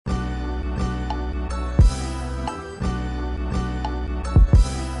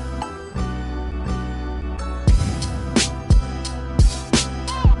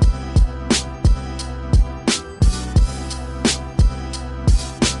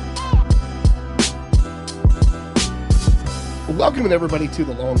Welcome everybody to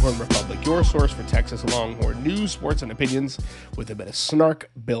the Longhorn Republic, your source for Texas Longhorn news, sports, and opinions with a bit of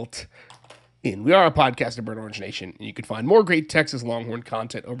snark built in. We are a podcast of Burnt Orange Nation, and you can find more great Texas Longhorn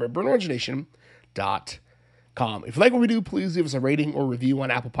content over at burntorangenation.com. If you like what we do, please leave us a rating or review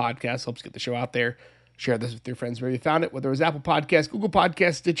on Apple Podcasts. Helps get the show out there. Share this with your friends where you found it, whether it was Apple Podcasts, Google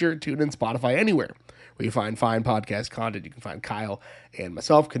Podcasts, Stitcher, TuneIn, Spotify, anywhere where you find fine podcast content. You can find Kyle and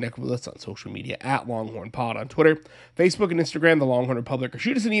myself. Connect with us on social media at Longhorn Pod on Twitter, Facebook, and Instagram, The Longhorn Republic, or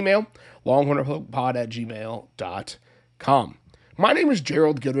shoot us an email, longhornrepublicpod@gmail.com. My name is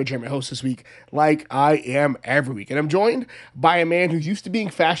Gerald Goodrich. I'm your host this week, like I am every week. And I'm joined by a man who's used to being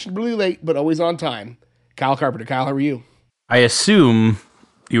fashionably late, but always on time, Kyle Carpenter. Kyle, how are you? I assume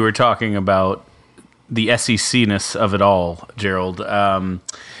you were talking about the SEC-ness of it all, Gerald.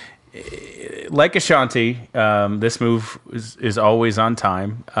 Like Ashanti, this move is always on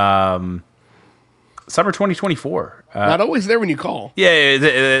time. Summer 2024. Not always there when you call.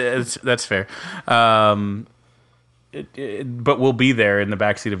 Yeah, that's fair. But we'll be there in the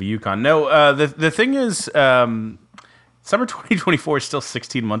backseat of a Yukon. No, the thing is, summer 2024 is still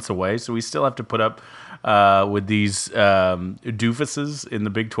 16 months away, so we still have to put up with these doofuses in the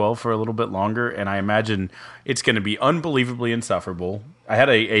Big 12 for a little bit longer, and I imagine it's going to be unbelievably insufferable. I had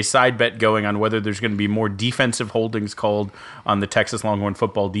a side bet going on whether there's going to be more defensive holdings called on the Texas Longhorn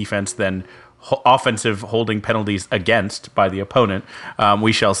football defense than offensive holding penalties against by the opponent.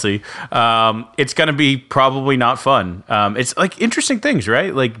 We shall see. It's going to be probably not fun. It's like interesting things,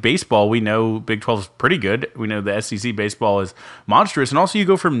 right? Like baseball, we know Big 12 is pretty good. We know the SEC baseball is monstrous. And also you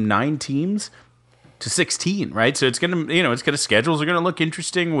go from 9 teams to 16, right? So it's going to, schedules are going to look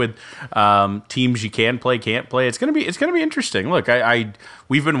interesting with teams you can play, can't play. It's going to be interesting. Look,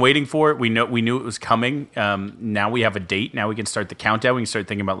 we've been waiting for it. We knew it was coming. Now we have a date. Now we can start the countdown. We can start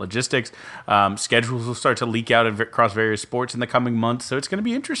thinking about logistics. Schedules will start to leak out across various sports in the coming months. So it's going to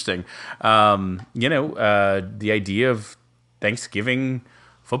be interesting. The idea of Thanksgiving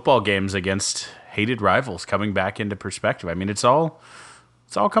football games against hated rivals coming back into perspective. I mean, it's all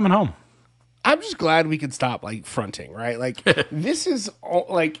coming home. I'm just glad we could stop fronting, right? This is all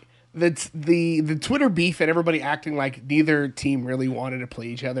the Twitter beef and everybody acting like neither team really wanted to play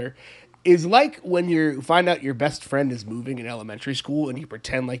each other is like when you find out your best friend is moving in elementary school and you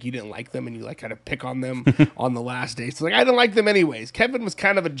pretend like you didn't like them and you kind of pick on them on the last day. So I didn't like them anyways. Kevin was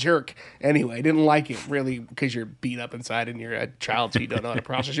kind of a jerk anyway. Didn't like it really because you're beat up inside and you're a child, so you don't know how to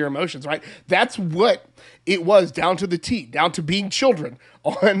process your emotions, right? That's what it was, down to the T, down to being children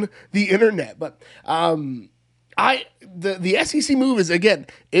on the internet. But the SEC move is, again,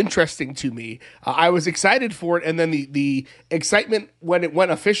 interesting to me. I was excited for it, and then the excitement when it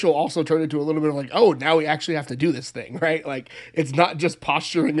went official also turned into a little bit of oh, now we actually have to do this thing, right? It's not just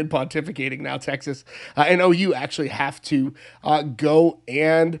posturing and pontificating. Now Texas and OU actually have to go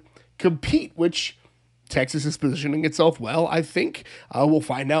and compete, which Texas is positioning itself well, I think. We'll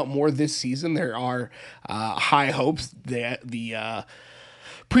find out more this season. There are high hopes that the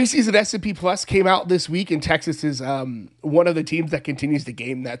preseason S&P Plus came out this week, and Texas is one of the teams that continues to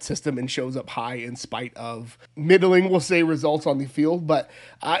game that system and shows up high in spite of middling, we'll say, results on the field. But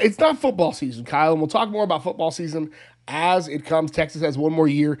it's not football season, Kyle, and we'll talk more about football season as it comes. Texas has one more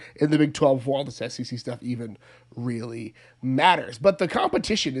year in the Big 12 before all this SEC stuff even really matters. But the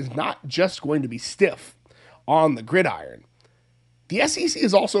competition is not just going to be stiff on the gridiron. The SEC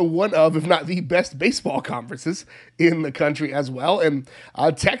is also one of, if not the best baseball conferences in the country as well. And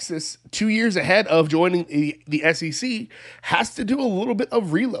Texas, 2 years ahead of joining the SEC, has to do a little bit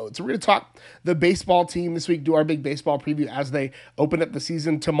of reload. So we're going to talk the baseball team this week, do our big baseball preview as they open up the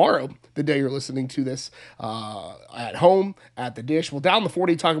season tomorrow, the day you're listening to this, at home, at the Dish. We'll down the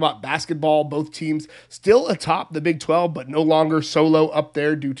 40, talk about basketball. Both teams still atop the Big 12, but no longer solo up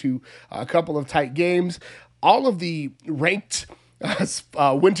there due to a couple of tight games. All of the ranked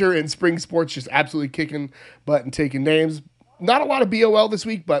winter and spring sports just absolutely kicking butt and taking names. Not a lot of BOL this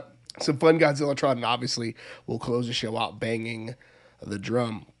week, but some fun Godzilla Tron, and obviously we'll close the show out banging the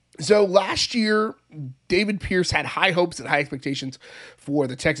drum. So last year, David Pierce had high hopes and high expectations for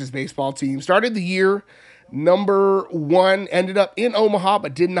the Texas baseball team. Started the year number 1, ended up in Omaha,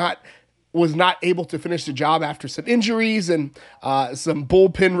 but was not able to finish the job after some injuries and some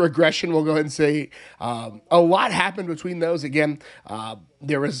bullpen regression. We'll go ahead and say a lot happened between those. Again,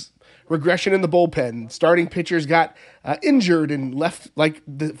 there was regression in the bullpen. Starting pitchers got injured and left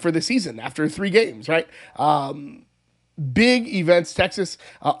for the season after 3 games, right? Big events. Texas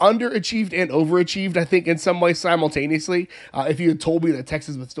underachieved and overachieved, I think, in some ways simultaneously. If you had told me that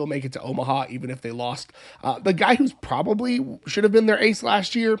Texas would still make it to Omaha, even if they lost the guy who's probably should have been their ace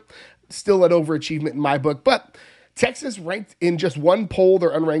last year, still an overachievement in my book. But Texas ranked in just one poll.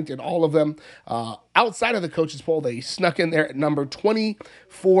 They're unranked in all of them. Outside of the coaches poll, they snuck in there at number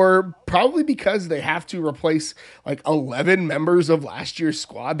 24, probably because they have to replace like 11 members of last year's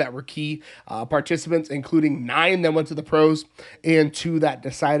squad that were key participants, including 9 that went to the pros and 2 that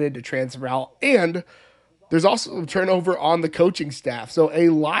decided to transfer out. And there's also turnover on the coaching staff. So a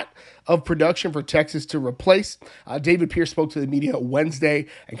lot of production for Texas to replace. David Pierce spoke to the media Wednesday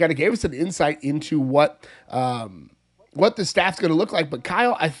and kind of gave us an insight into what the staff's going to look like. But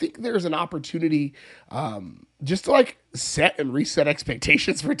Kyle, I think there's an opportunity just to like set and reset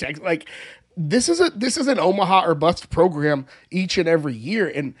expectations for Texas. Like this is an Omaha or bust program each and every year.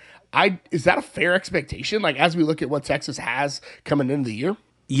 And is that a fair expectation? Like as we look at what Texas has coming into the year?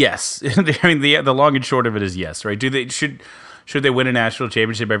 Yes. I mean, the long and short of it is yes, right? Should they win a national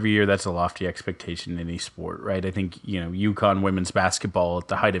championship every year? That's a lofty expectation in any sport, right? I think, UConn women's basketball at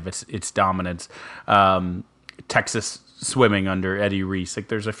the height of its dominance, Texas swimming under Eddie Reese. Like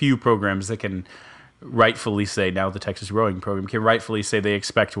there's a few programs that can rightfully say, now the Texas rowing program can rightfully say they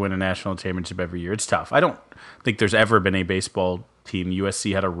expect to win a national championship every year. It's tough. I don't think there's ever been a baseball team.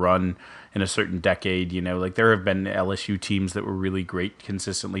 USC had a run in a certain decade, like there have been LSU teams that were really great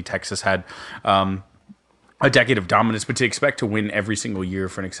consistently. Texas had a decade of dominance, but to expect to win every single year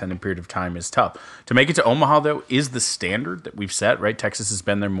for an extended period of time is tough. To make it to Omaha, though, is the standard that we've set, right? Texas has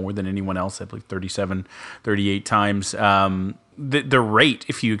been there more than anyone else, I believe 37, 38 times. The rate,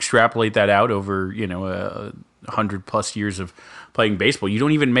 if you extrapolate that out over, 100 plus years of playing baseball, you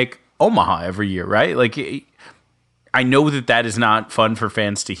don't even make Omaha every year, right? Like, I know that is not fun for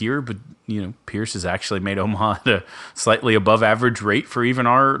fans to hear, but Pierce has actually made Omaha at a slightly above average rate for even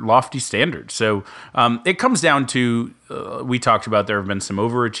our lofty standards. So it comes down to we talked about there have been some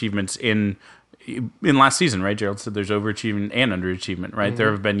overachievements in last season, right? Gerald said there's overachievement and underachievement, right? Mm-hmm.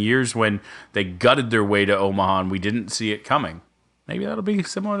 There have been years when they gutted their way to Omaha and we didn't see it coming. Maybe that'll be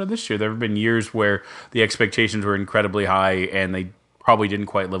similar to this year. There have been years where the expectations were incredibly high and they probably didn't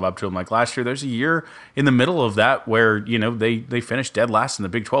quite live up to them. Like last year, there's a year in the middle of that where, they finished dead last in the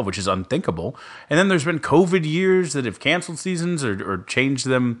Big 12, which is unthinkable. And then there's been COVID years that have canceled seasons or changed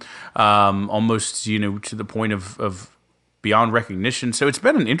them almost, to the point of beyond recognition. So it's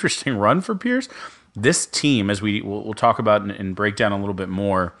been an interesting run for Pierce. This team, as we'll talk about and break down a little bit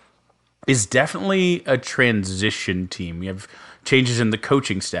more, is definitely a transition team. You have changes in the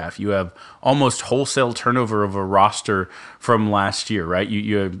coaching staff. You have almost wholesale turnover of a roster from last year, right?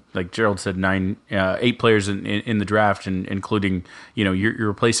 You have, like Gerald said, 8 players in the draft, and including, you're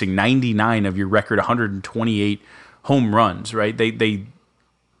replacing 99 of your record 128 home runs, right? They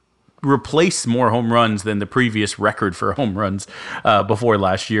replace more home runs than the previous record for home runs before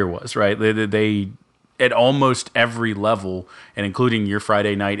last year was, right? They at almost every level, and including your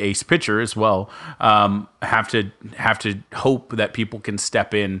Friday night ace pitcher as well, have to hope that people can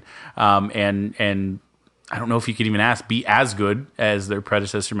step in and I don't know if you could even be as good as their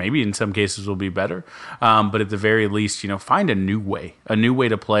predecessor. Maybe in some cases will be better, but at the very least, find a new way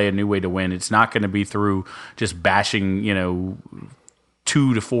to play, a new way to win. It's not going to be through just bashing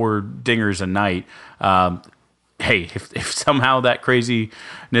 2 to 4 dingers a night. Hey, if somehow that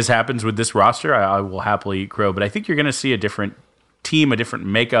craziness happens with this roster, I will happily eat crow. But I think you're going to see a different team, a different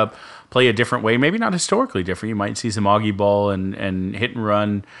makeup, play a different way. Maybe not historically different. You might see some Augie ball and hit and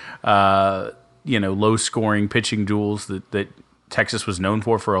run, low scoring pitching duels that Texas was known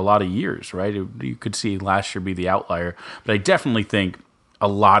for a lot of years, right? You could see last year be the outlier. But I definitely think a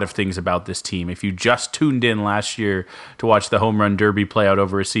lot of things about this team. If you just tuned in last year to watch the home run derby play out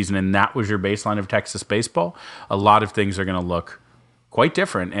over a season and that was your baseline of Texas baseball, a lot of things are going to look quite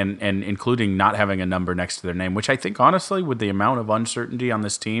different, and including not having a number next to their name, which I think, honestly, with the amount of uncertainty on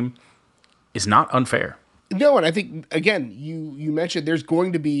this team, is not unfair. No, and I think, again, you mentioned there's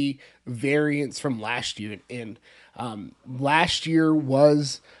going to be variance from last year, and last year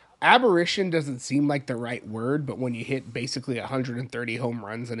was... aberration doesn't seem like the right word, but when you hit basically 130 home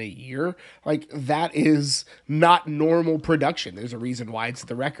runs in a year, like that is not normal production. There's a reason why it's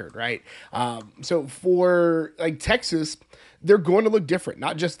the record, right? So for like Texas, they're going to look different,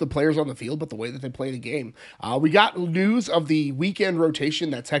 not just the players on the field, but the way that they play the game. We got news of the weekend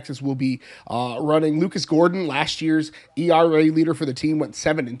rotation that Texas will be running. Lucas Gordon, last year's ERA leader for the team, went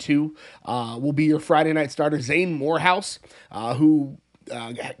 7-2. Will be your Friday night starter. Zane Morehouse, who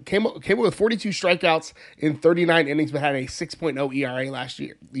came up with 42 strikeouts in 39 innings, but had a 6.0 ERA last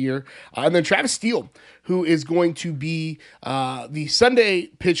year. And then Travis Steele, who is going to be the Sunday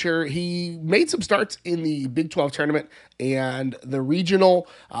pitcher. He made some starts in the Big 12 tournament and the regional.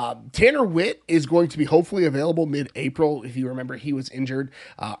 Tanner Witt is going to be hopefully available mid-April. If you remember, he was injured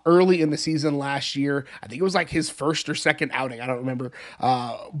early in the season last year. I think it was like his first or second outing. I don't remember.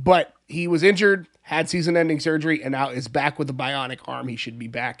 But he was injured, had season-ending surgery, and now is back with a bionic arm. He should be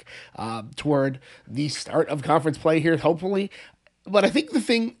back toward the start of conference play here, hopefully. But I think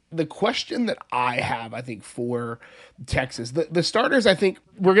the question that I have, I think, for Texas, the starters, I think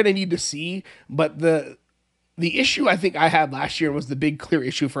we're going to need to see, but the issue I think I had last year was the big clear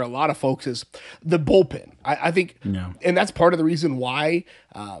issue for a lot of folks is the bullpen. I think, and that's part of the reason why,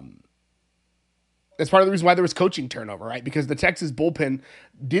 there was coaching turnover, right? Because the Texas bullpen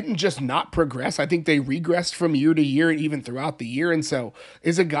didn't just not progress. I think they regressed from year to year and even throughout the year. And so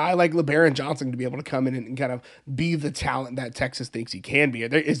is a guy like LeBaron Johnson to be able to come in and kind of be the talent that Texas thinks he can be?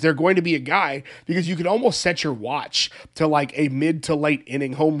 Is there going to be a guy, because you could almost set your watch to like a mid to late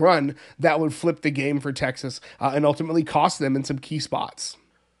inning home run that would flip the game for Texas and ultimately cost them in some key spots?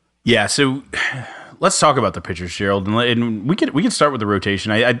 Yeah, so let's talk about the pitchers, Gerald, and we can start with the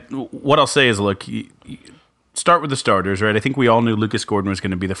rotation. What I'll say is, look, start with the starters, right? I think we all knew Lucas Gordon was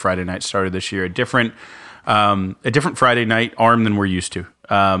going to be the Friday night starter this year. A different Friday night arm than we're used to.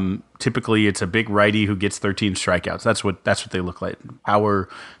 Typically, it's a big righty who gets 13 strikeouts. That's what they look like. Our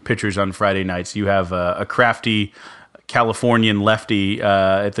pitchers on Friday nights. You have a crafty Californian lefty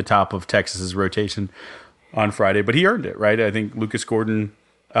at the top of Texas's rotation on Friday, but he earned it, right? I think Lucas Gordon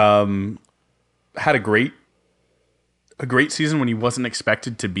had a great season when he wasn't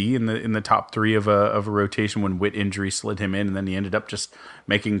expected to be in the top three of a rotation when Witt injury slid him in, and then he ended up just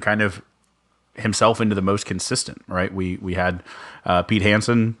making kind of himself into the most consistent, right? We had Pete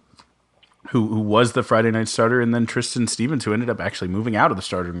Hansen, who was the Friday night starter, and then Tristan Stevens, who ended up actually moving out of the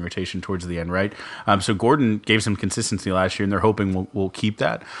starting rotation towards the end, right? So Gordon gave some consistency last year, and they're hoping we'll keep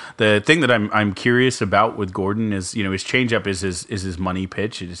that. The thing that I'm curious about with Gordon is, his changeup is his money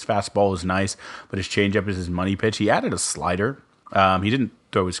pitch. His fastball is nice, but his changeup is his money pitch. He added a slider. He didn't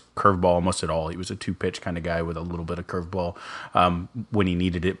throw his curveball almost at all. He was a two-pitch kind of guy with a little bit of curveball when he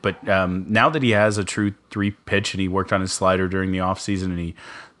needed it. But now that he has a true three-pitch, and he worked on his slider during the offseason, and he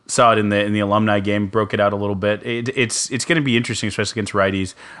saw it in the alumni game, broke it out a little bit. It's going to be interesting, especially against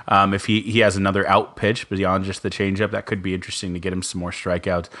righties. If he has another out pitch beyond just the changeup, that could be interesting to get him some more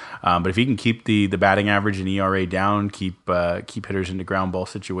strikeouts. But if he can keep the batting average and ERA down, keep hitters into ground ball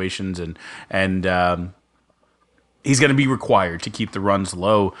situations, and he's going to be required to keep the runs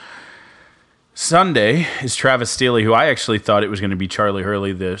low. Sunday is Travis Steele, who I actually thought it was going to be Charlie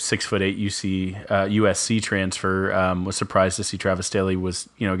Hurley, the 6'8" USC transfer. Was surprised to see Travis Steele was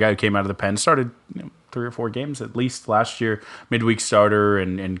a guy who came out of the pen, started 3 or 4 games at least last year, midweek starter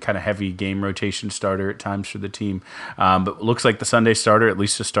and kind of heavy game rotation starter at times for the team. But looks like the Sunday starter, at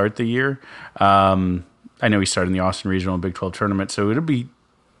least to start the year. I know he started in the Austin Regional and Big 12 tournament, so it'll be.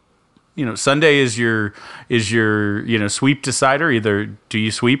 Sunday is your sweep decider. Either do you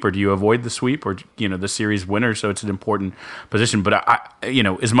sweep or do you avoid the sweep, or the series winner. So it's an important position. But I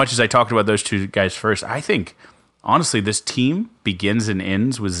as much as I talked about those two guys first, I think honestly this team begins and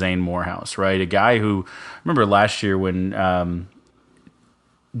ends with Zane Morehouse, right? A guy who, remember last year when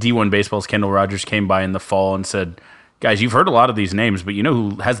D1 Baseball's Kendall Rogers came by in the fall and said, guys, you've heard a lot of these names, but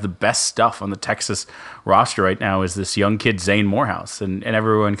who has the best stuff on the Texas roster right now is this young kid, Zane Morehouse. And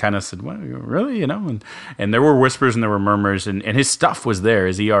everyone kind of said, well, really? And there were whispers and there were murmurs, and his stuff was there.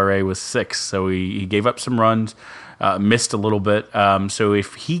 His ERA was 6, so he gave up some runs, missed a little bit. So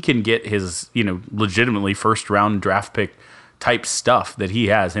if he can get his, legitimately first-round draft pick type stuff that he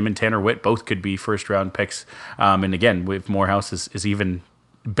has, him and Tanner Witt both could be first-round picks. And again, if Morehouse is even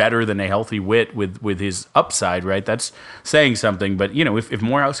better than a healthy Witt with his upside, right? That's saying something. But if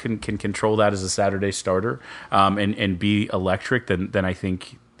Morehouse can control that as a Saturday starter and be electric, then I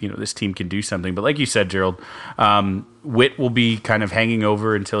think this team can do something. But like you said, Gerald, Witt will be kind of hanging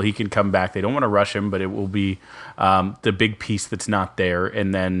over until he can come back. They don't want to rush him, but it will be the big piece that's not there.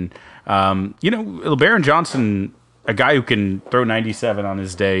 And then LeBaron Johnson, a guy who can throw 97 on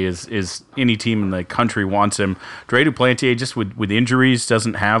his day, is any team in the country wants him. Dre Duplantier, just with injuries,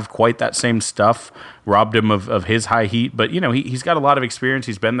 doesn't have quite that same stuff. Robbed him of his high heat, but he's got a lot of experience.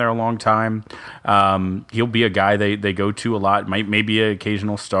 He's been there a long time. He'll be a guy they go to a lot. Maybe an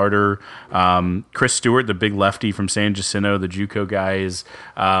occasional starter. Chris Stewart, the big lefty from San Jacinto, the JUCO guy, is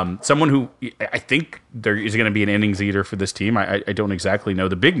someone who I think there is going to be an innings eater for this team. I don't exactly know.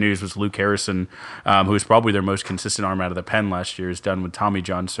 The big news was Luke Harrison, who was probably their most consistent arm out of the pen last year, is done with Tommy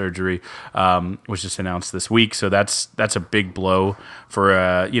John surgery, was just announced this week. So that's a big blow for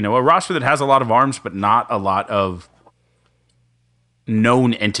a roster that has a lot of arms, but not a lot of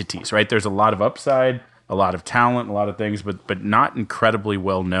known entities. Right? There's a lot of upside, a lot of talent, a lot of things, but not incredibly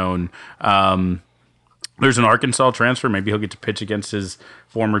well known. There's an Arkansas transfer. Maybe he'll get to pitch against his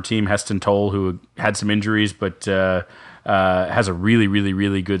former team, Heston Toll, who had some injuries, but has a really, really,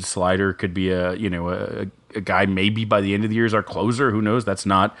 really good slider. Could be a guy maybe by the end of the year is our closer. Who knows? That's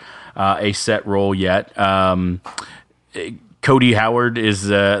not a set role yet. Cody Howard is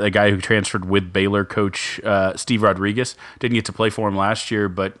the guy who transferred with Baylor coach Steve Rodriguez. Didn't get to play for him last year,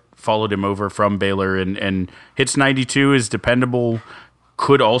 but followed him over from Baylor and hits 92, is dependable.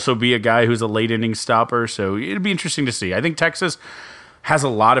 Could also be a guy who's a late inning stopper, so it'd be interesting to see. I think Texas has a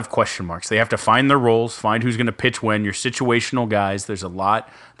lot of question marks. They have to find their roles, find who's going to pitch when, your situational guys. There's a lot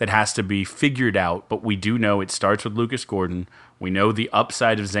that has to be figured out, but we do know it starts with Lucas Gordon. We know the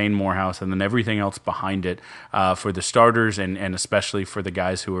upside of Zane Morehouse, and then everything else behind it for the starters and especially for the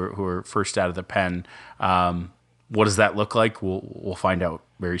guys who are first out of the pen. What does that look like? We'll find out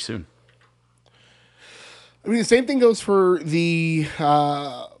very soon. I mean, the same thing goes for the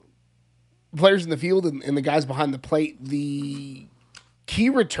players in the field and the guys behind the plate. The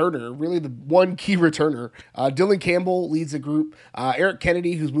key returner, really the one key returner, Dylan Campbell leads the group. Eric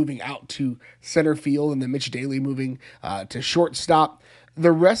Kennedy, who's moving out to center field, and then Mitch Daly moving to shortstop.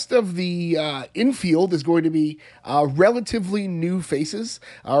 The rest of the infield is going to be relatively new faces,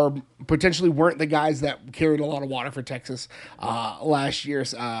 or potentially weren't the guys that carried a lot of water for Texas last year.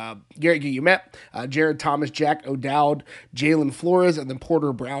 Garrett Guillemette, Jared Thomas, Jack O'Dowd, Jalen Flores, and then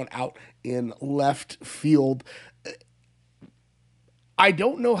Porter Brown out in left field. I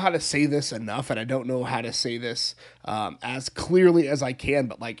don't know how to say this enough, and I don't know how to say this as clearly as I can,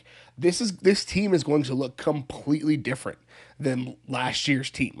 but like this team is going to look completely different than last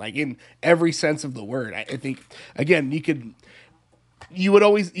year's team, like in every sense of the word. I think, again, you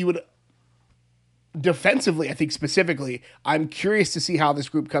would defensively, I think specifically, I'm curious to see how this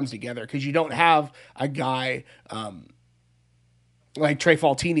group comes together, because you don't have a guy like Trey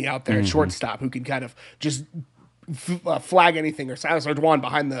Faltini out there at shortstop who can kind of just flag anything, or Silas Ardoin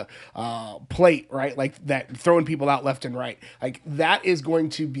behind the plate, right? Like that, throwing people out left and right. Like that is going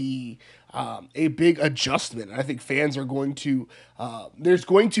to be a big adjustment. I think fans are going to. There's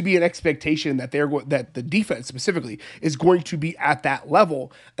going to be an expectation that that the defense specifically is going to be at that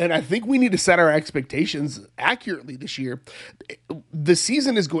level, and I think we need to set our expectations accurately this year. The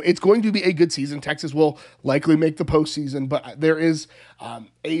season it's going to be a good season. Texas will likely make the postseason, but there is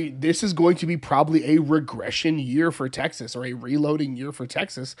this is going to be probably a regression year for Texas, or a reloading year for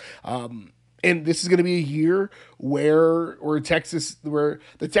Texas. And this is going to be a year where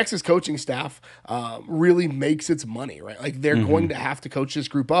the Texas coaching staff really makes its money, right? Like they're going to have to coach this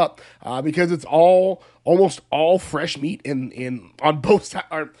group up because it's almost all fresh meat on both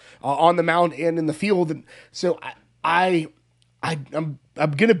sides, on the mound and in the field. And so I'm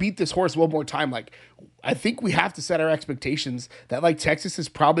gonna beat this horse one more time. Like I think we have to set our expectations that like Texas is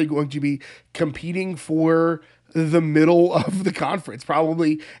probably going to be competing for the middle of the conference,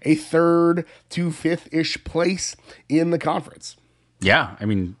 probably a 3rd to 5th-ish place in the conference. Yeah, I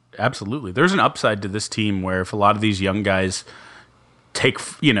mean, absolutely. There's an upside to this team where if a lot of these young guys take,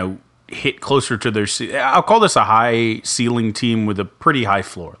 hit closer to their, I'll call this a high ceiling team with a pretty high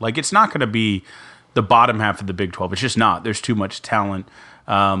floor. Like it's not going to be the bottom half of the Big 12. It's just not. There's too much talent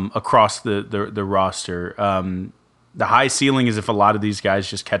across the roster. The high ceiling is if a lot of these guys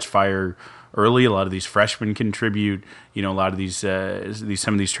just catch fire early. A lot of these freshmen contribute. A lot of these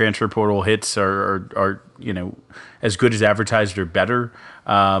some of these transfer portal hits are as good as advertised or better.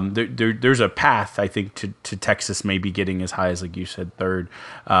 There's a path, I think, to Texas maybe getting as high as, like you said, 3rd.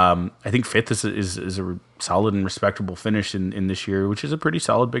 I think 5th is a solid and respectable finish in this year, which is a pretty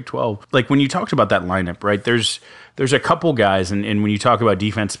solid Big 12. Like when you talked about that lineup, right? There's a couple guys, and when you talk about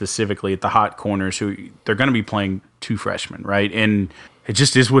defense specifically at the hot corners, who they're going to be playing 2 freshmen, right? And it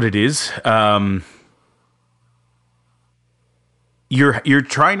just is what it is. You're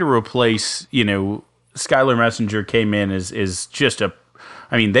trying to replace, Skylar Messenger came in is just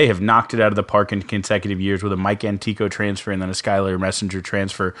they have knocked it out of the park in consecutive years with a Mike Antico transfer and then a Skylar Messenger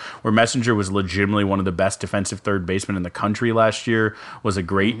transfer, where Messenger was legitimately one of the best defensive third basemen in the country last year, was a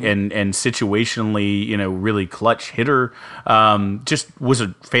great and situationally, really clutch hitter. Just was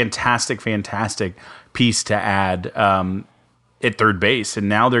a fantastic piece to add at third base. And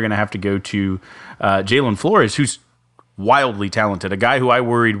now they're going to have to go to Jalen Flores, who's wildly talented, a guy who I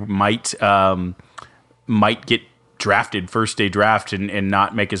worried might might get drafted first day draft and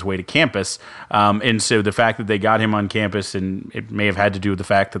not make his way to campus. And so the fact that they got him on campus, and it may have had to do with the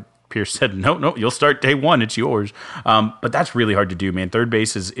fact that Pierce said, no, you'll start day one. It's yours. But that's really hard to do, man. Third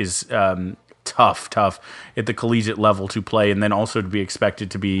base is tough at the collegiate level to play, and then also to be expected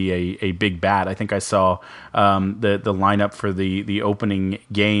to be a big bat. I think I saw the lineup for the opening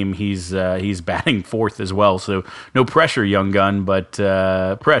game. He's batting fourth as well, so no pressure, young gun, but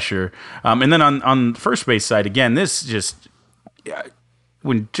pressure. And then on first base side, again, this just...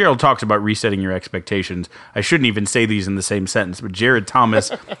 when Gerald talks about resetting your expectations, I shouldn't even say these in the same sentence, but Jared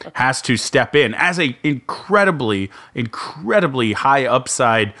Thomas has to step in as a incredibly high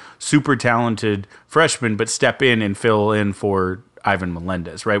upside, super talented freshman, but step in and fill in for Ivan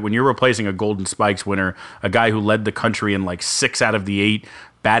Melendez, right? When you're replacing a Golden Spikes winner, a guy who led the country in like 6 out of the 8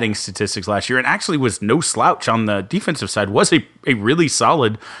 batting statistics last year, and actually was no slouch on the defensive side, was a really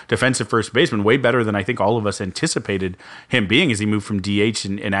solid defensive first baseman, way better than I think all of us anticipated him being as he moved from DH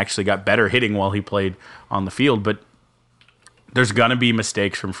and actually got better hitting while he played on the field. But there's going to be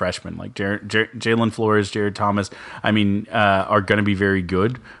mistakes from freshmen like Jalen Flores, Jared Thomas, are going to be very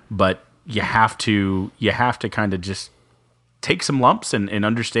good, but you have to kind of just take some lumps and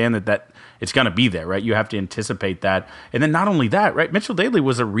understand that it's going to be there, right? You have to anticipate that. And then not only that, right? Mitchell Daly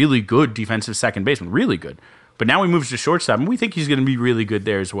was a really good defensive second baseman, really good. But now he moves to shortstop, and we think he's going to be really good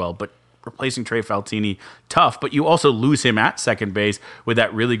there as well. But replacing Trey Faltini, tough, but you also lose him at second base with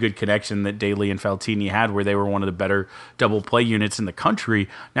that really good connection that Daly and Faltini had, where they were one of the better double play units in the country.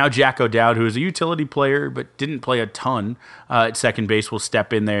 Now Jack O'Dowd, who is a utility player but didn't play a ton at second base, will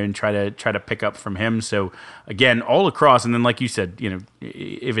step in there and try to pick up from him. So again, all across, and then like you said,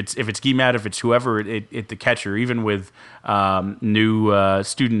 if it's Guimat, if it's whoever at the catcher, even with new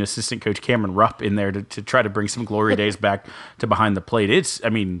student assistant coach Cameron Rupp in there to try to bring some glory days back to behind the plate.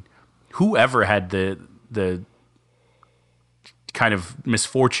 Whoever had the kind of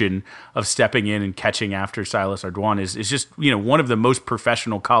misfortune of stepping in and catching after Silas Ardoin is just, one of the most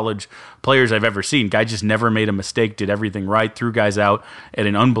professional college players I've ever seen. Guy just never made a mistake, did everything right, threw guys out at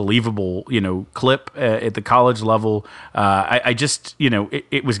an unbelievable, clip at the college level. I just,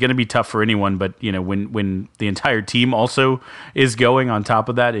 it was going to be tough for anyone, but, when the entire team also is going on top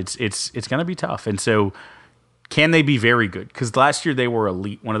of that, it's going to be tough. And so, can they be very good? Because last year they were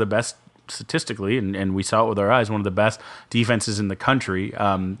elite, one of the best statistically, and we saw it with our eyes, one of the best defenses in the country.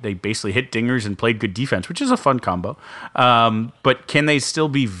 They basically hit dingers and played good defense, which is a fun combo. But can they still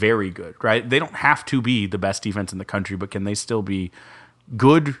be very good, right? They don't have to be the best defense in the country, but can they still be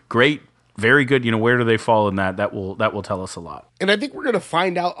good, great, very good? Where do they fall in that? That will tell us a lot. And I think we're going to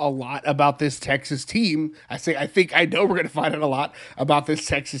find out a lot about this Texas team. I know we're going to find out a lot about this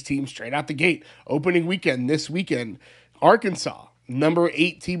Texas team straight out the gate. Opening weekend, this weekend, Arkansas, number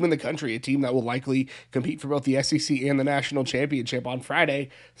 8 team in the country, a team that will likely compete for both the SEC and the national championship on Friday.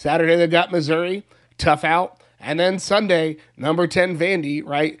 Saturday, they've got Missouri, tough out. And then Sunday, number 10 Vandy,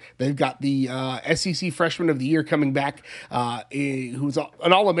 right? They've got the SEC Freshman of the Year coming back, who's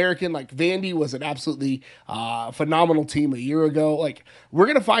an All-American. Like, Vandy was an absolutely phenomenal team a year ago. Like, we're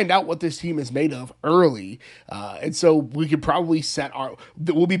going to find out what this team is made of early. And so we could probably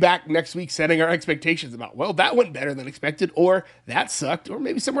we'll be back next week setting our expectations about, well, that went better than expected, or that sucked, or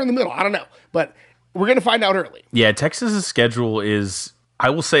maybe somewhere in the middle. I don't know. But we're going to find out early. Yeah, Texas's schedule is, I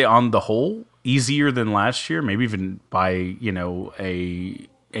will say, on the whole, easier than last year, maybe even by a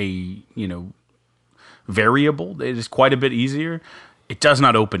variable. It is quite a bit easier. It does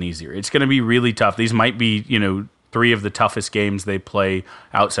not open easier. It's going to be really tough. These might be 3 of the toughest games they play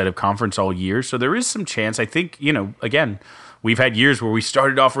outside of conference all year. So there is some chance. I think again, we've had years where we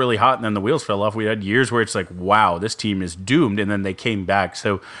started off really hot and then the wheels fell off. We had years where it's like, wow, this team is doomed, and then they came back.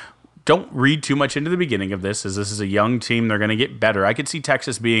 So don't read too much into the beginning of this, as this is a young team. They're going to get better. I could see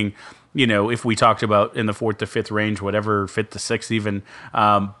Texas being, if we talked about in the 4th to 5th range, whatever, 5th to 6th even,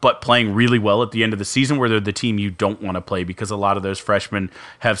 but playing really well at the end of the season, where they're the team you don't want to play because a lot of those freshmen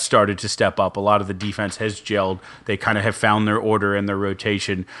have started to step up. A lot of the defense has gelled. They kind of have found their order and their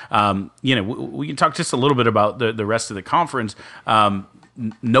rotation. We can talk just a little bit about the rest of the conference.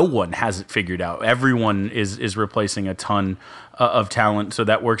 No one has it figured out. Everyone is replacing a ton of talent, so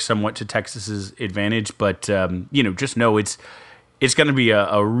that works somewhat to Texas's advantage. But just know it's going to be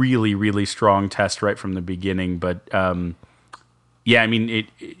a really, really strong test right from the beginning. But like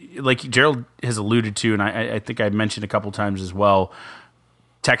Gerald has alluded to, and I think I mentioned a couple times as well,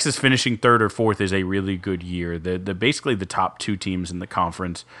 Texas finishing 3rd or 4th is a really good year. The basically the top 2 teams in the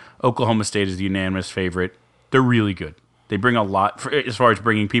conference. Oklahoma State is the unanimous favorite. They're really good. They bring a lot as far as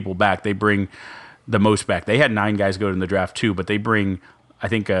bringing people back. They bring the most back. They had 9 guys go in the draft too, but they bring I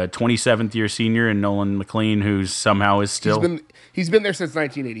think a 27th year senior in Nolan McLean, who's somehow is still. He's been there since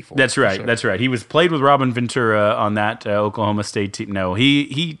 1984. That's right. Sure. That's right. He was played with Robin Ventura on that Oklahoma State team. No,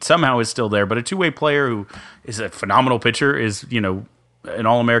 he somehow is still there, but a two-way player who is a phenomenal pitcher, is, an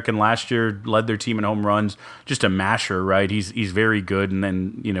All-American last year, led their team in home runs, just a masher, right? He's very good, and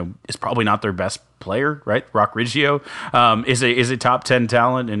then, is probably not their best player, right? Rock Riggio is a top 10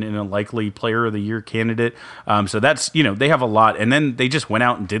 talent and a likely player of the year candidate. So that's, they have a lot. And then they just went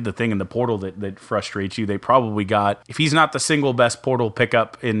out and did the thing in the portal that frustrates you. They probably got, if he's not the single best portal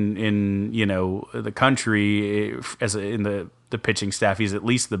pickup in the country in the pitching staff, he's at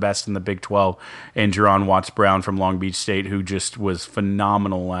least the best in the Big 12. And Jerron Watts-Brown from Long Beach State, who just was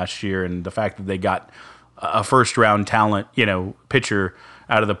phenomenal last year. And the fact that they got a first-round talent, pitcher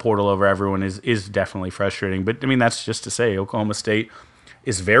out of the portal over everyone is definitely frustrating. But, that's just to say Oklahoma State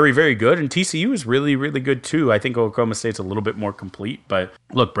is very, very good, and TCU is really, really good too. I think Oklahoma State's a little bit more complete, but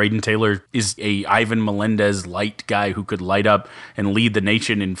look, Braden Taylor is a Ivan Melendez light guy who could light up and lead the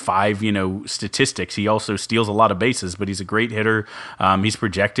nation in 5, statistics. He also steals a lot of bases, but he's a great hitter. He's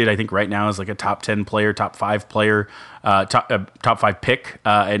projected, I think right now, as like a top 10 player, top 5 player, top 5 pick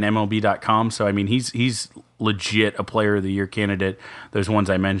at MLB.com. So, he's legit a player of the year candidate. Those ones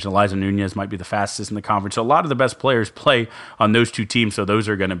I mentioned, Eliza Nunez might be the fastest in the conference. So a lot of the best players play on those two teams, so those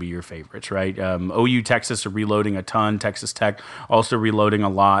are going to be your favorites, right? OU, Texas are reloading a ton. Texas Tech also reloading a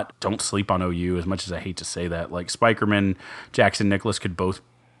lot. Don't sleep on OU, as much as I hate to say that. Like Spikerman, Jackson Nicholas could both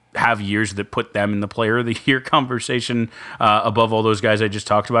have years that put them in the player of the year conversation above all those guys I just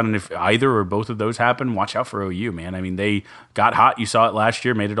talked about. And if either or both of those happen, watch out for OU, man. They got hot. You saw it last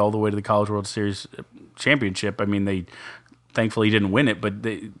year, made it all the way to the College World Series championship. They thankfully didn't win it, but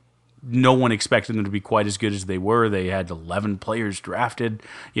no one expected them to be quite as good as they were. They had 11 players drafted.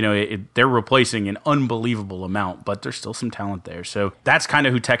 They're replacing an unbelievable amount, but there's still some talent there. So that's kind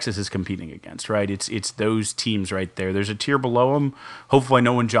of who Texas is competing against, right? It's those teams right there. There's a tier below them. Hopefully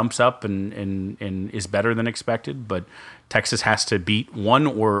no one jumps up and is better than expected, but Texas has to beat one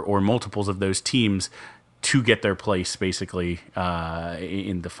or multiples of those teams to get their place, basically,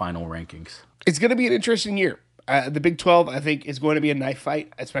 in the final rankings. It's going to be an interesting year. The Big 12, I think, is going to be a knife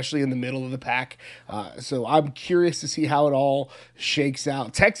fight, especially in the middle of the pack. So I'm curious to see how it all shakes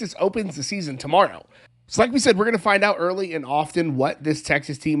out. Texas opens the season tomorrow. So like we said, we're going to find out early and often what this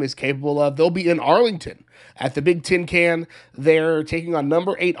Texas team is capable of. They'll be in Arlington at the Big Tin Can. They're taking on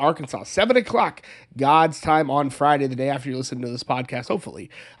number 8 Arkansas, 7 o'clock God's time on Friday, the day after you listen to this podcast, hopefully.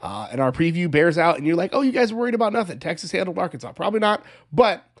 And our preview bears out, and you're like, oh, you guys are worried about nothing. Texas handled Arkansas. Probably not,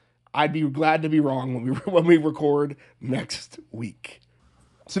 but I'd be glad to be wrong when we record next week.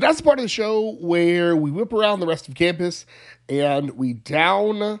 So that's the part of the show where we whip around the rest of campus and we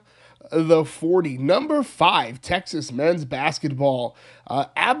down the 40. Number 5, Texas men's basketball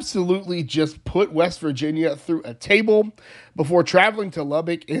absolutely just put West Virginia through a table before traveling to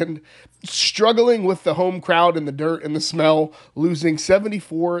Lubbock and struggling with the home crowd and the dirt and the smell, losing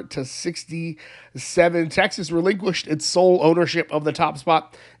 74-67. Texas relinquished its sole ownership of the top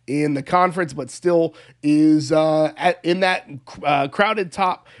spot in the conference, but still is in that crowded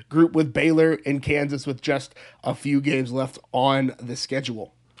top group with Baylor and Kansas with just a few games left on the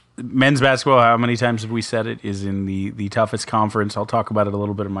schedule. Men's basketball, how many times have we said it, is in the toughest conference. I'll talk about it a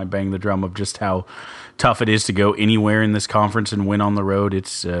little bit in my Bang the Drum of just how tough it is to go anywhere in this conference and win on the road.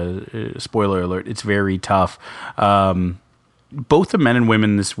 It's, spoiler alert, it's very tough. Both the men and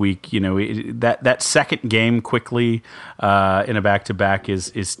women this week, that second game quickly in a back-to-back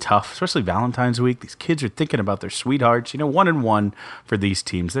is tough, especially Valentine's week. These kids are thinking about their sweethearts. 1-1 for these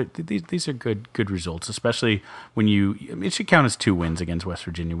teams. These are good results, especially when it should count as 2 wins against West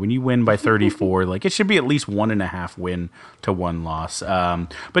Virginia. When you win by 34, it should be at least 1.5 win to 1 loss.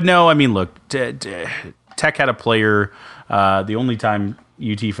 But no, look, Tech had a player, the only time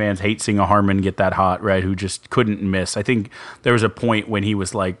UT fans hate seeing a Harmon get that hot, right, who just couldn't miss. I think there was a point when he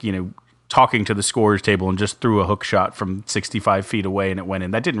was talking to the scorer's table and just threw a hook shot from 65 feet away and it went in.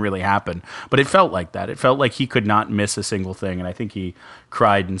 That didn't really happen, but it felt like that. It felt like he could not miss a single thing, and I think he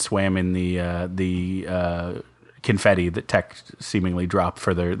cried and swam in the confetti that Tech seemingly dropped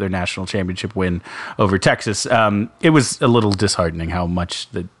for their national championship win over Texas. It was a little disheartening how much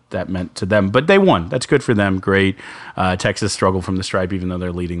that meant to them, but they won. That's good for them. Great. Texas struggled from the stripe, even though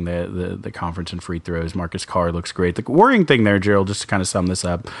they're leading the conference in free throws. Marcus Carr looks great. The worrying thing there, Gerald, just to kind of sum this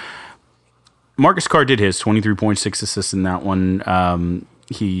up, Marcus Carr did his 23.6 assists in that one.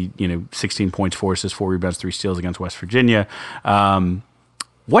 He, 16 points, 4 assists, 4 rebounds, 3 steals against West Virginia.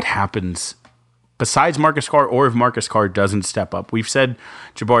 What happens besides Marcus Carr, or if Marcus Carr doesn't step up. We've said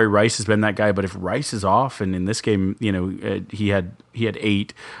Jabari Rice has been that guy, but if Rice is off, and in this game, he had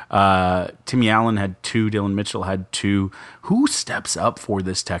 8. Timmy Allen had 2. Dylan Mitchell had 2. Who steps up for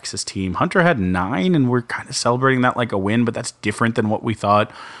this Texas team? Hunter had 9, and we're kind of celebrating that like a win, but that's different than what we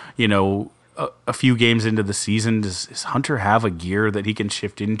thought. A few games into the season, does Hunter have a gear that he can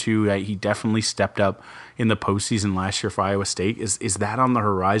shift into? He definitely stepped up in the postseason last year for Iowa State. Is that on the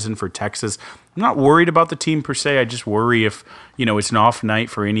horizon for Texas? I'm not worried about the team per se. I just worry if it's an off night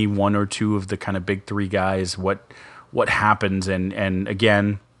for any one or two of the kind of big 3 guys. What happens? And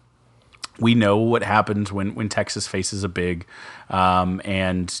again, we know what happens when Texas faces a big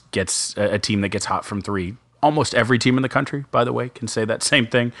and gets a team that gets hot from 3. Almost every team in the country, by the way, can say that same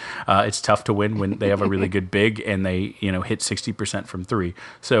thing. It's tough to win when they have a really good big and they hit 60% from 3.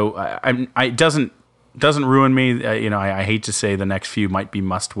 So it doesn't ruin me. I hate to say the next few might be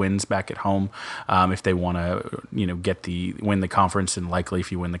must wins back at home if they want to win the conference, and likely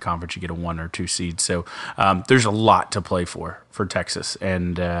if you win the conference you get a 1 or 2 seed. So there's a lot to play for Texas,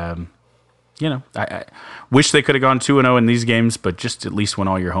 and I wish they could have gone 2-0 in these games, but just at least win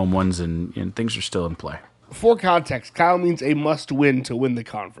all your home ones, and things are still in play. For context, Kyle means a must-win to win the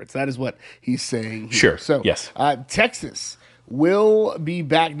conference. That is what he's saying here. Sure. So, yes. Texas will be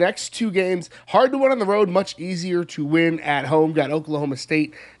back next 2 games. Hard to win on the road, much easier to win at home. Got Oklahoma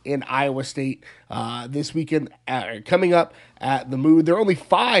State and Iowa State this weekend coming up at the Mood. There are only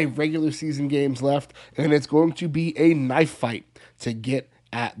 5 regular season games left, and it's going to be a knife fight to get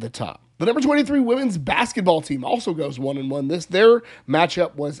at the top. The number 23 women's basketball team also goes 1-1. Their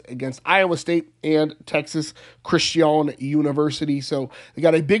matchup was against Iowa State and Texas Christian University. So they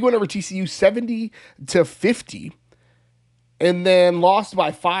got a big win over TCU, 70-50, and then lost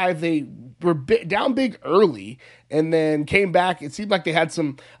by 5. They were down big early and then came back. It seemed like they had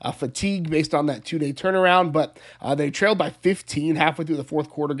some fatigue based on that 2-day turnaround, but they trailed by 15 halfway through the fourth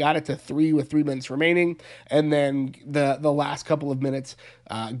quarter, got it to 3 with 3 minutes remaining, and then the last couple of minutes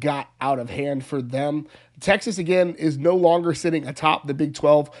got out of hand for them. Texas, again, is no longer sitting atop the Big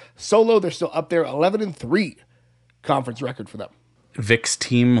 12. Solo, they're still up there, 11-3 conference record for them. Vic's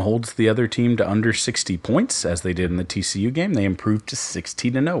team holds the other team to under 60 points, as they did in the TCU game. They improved to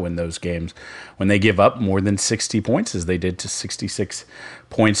 16-0 in those games. When they give up more than 60 points, as they did to 66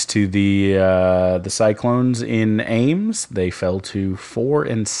 points to the Cyclones in Ames, they fell to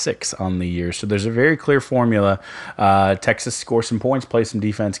 4-6 on the year. So there's a very clear formula. Texas scores some points, play some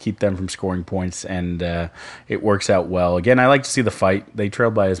defense, keep them from scoring points, and it works out well. Again, I like to see the fight. They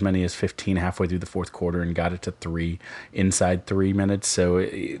trailed by as many as 15 halfway through the fourth quarter and got it to 3 inside 3 minutes. So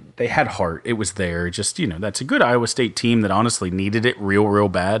they had heart. It was there. Just, that's a good Iowa State team that honestly needed it real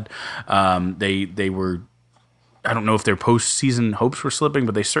bad. They were, I don't know if their postseason hopes were slipping,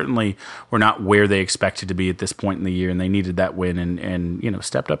 but they certainly were not where they expected to be at this point in the year, and they needed that win and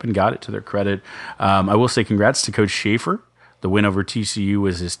stepped up and got it to their credit. I will say congrats to Coach Schaefer. The win over TCU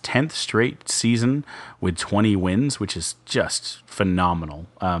was his 10th straight season with 20 wins, which is just phenomenal.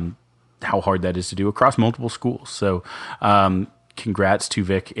 How hard that is to do across multiple schools. So congrats to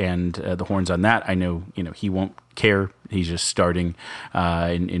Vic and the Horns on that. I know he won't care. He's just starting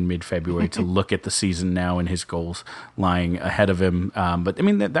in mid-February to look at the season now and his goals lying ahead of him. But I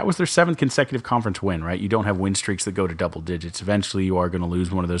mean, that was their 7th consecutive conference win, right? You don't have win streaks that go to double digits. Eventually you are going to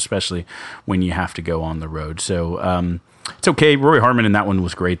lose one of those, especially when you have to go on the road. So it's okay. Rory Harmon in that one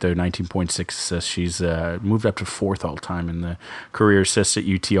was great, though. 19.6 assists. She's moved up to 4th all-time in the career assists at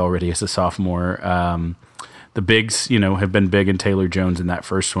UT already as a sophomore. The bigs, have been big, and Taylor Jones in that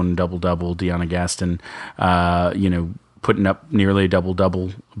first one, double-double. Deanna Gaston, putting up nearly a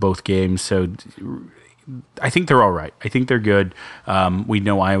double-double both games. So I think they're all right. I think they're good. We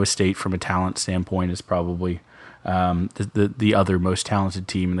know Iowa State, from a talent standpoint, is probably the other most talented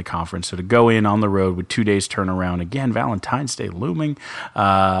team in the conference. So to go in on the road with 2 days turnaround, again, Valentine's Day looming,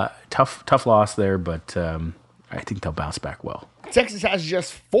 tough loss there, but I think they'll bounce back well. Texas has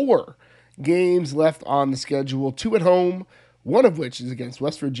just 4 games left on the schedule, 2 at home, one of which is against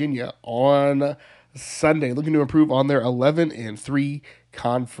West Virginia on Sunday, looking to improve on their 11-3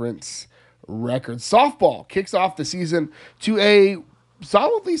 conference record. Softball kicks off the season to a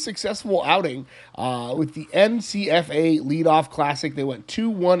solidly successful outing with the NCFA Leadoff Classic. They went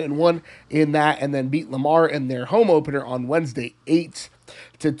 2-1-1 in that, and then beat Lamar in their home opener on Wednesday, 8-2.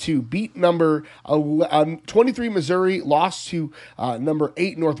 Beat number 23 Missouri, lost to number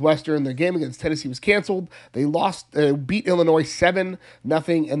 8 Northwestern. Their game against Tennessee was canceled. They beat Illinois 7-0,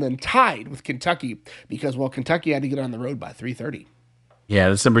 and then tied with Kentucky because, Kentucky had to get on the road by 3:30. Yeah,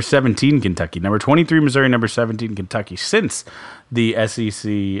 that's number 17 Kentucky. Number 23 Missouri, number 17 Kentucky. Since the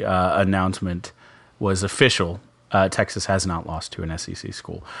SEC announcement was official. Texas has not lost to an SEC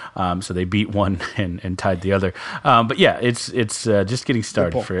school, so they beat one and tied the other. But yeah, it's just getting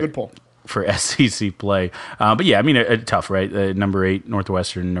started Good pull. For SEC play. But yeah, I mean, tough, right? Number 8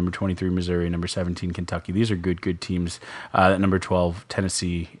 Northwestern, number 23 Missouri, number 17 Kentucky. These are good teams. Number 12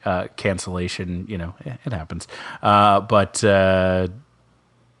 Tennessee, cancellation. It happens. But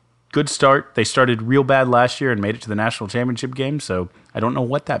good start. They started real bad last year and made it to the national championship game, so I don't know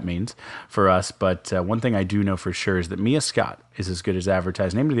what that means for us, but one thing I do know for sure is that Mia Scott is as good as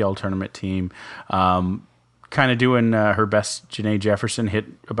advertised. Named to the all-tournament team. Kind of doing her best. Janae Jefferson hit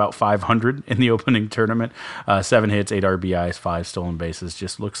about 500 in the opening tournament. 7 hits, 8 RBIs, 5 stolen bases.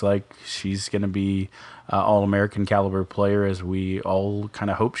 Just looks like she's going to be all-American caliber player, as we all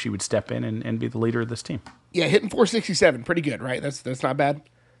kind of hope she would step in and be the leader of this team. Yeah, hitting 467. Pretty good, right? That's not bad.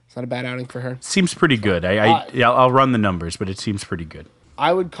 It's not a bad outing for her. Seems pretty good. I'll run the numbers, but it seems pretty good.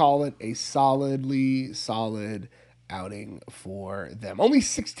 I would call it a solid outing for them. Only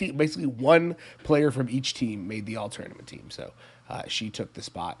 16, basically one player from each team made the all-tournament team. So she took the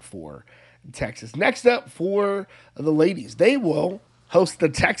spot for Texas. Next up for the ladies, they will host the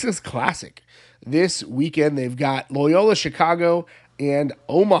Texas Classic this weekend. They've got Loyola Chicago and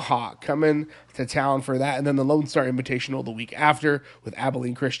Omaha coming to town for that. And then the Lone Star Invitational the week after with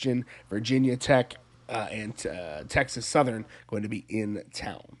Abilene Christian, Virginia Tech, and Texas Southern going to be in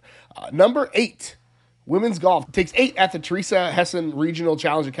town. Number 8, women's golf takes 8 at the Teresa Hessen Regional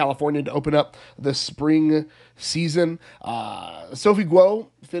Challenge in California to open up the spring season. Sophie Guo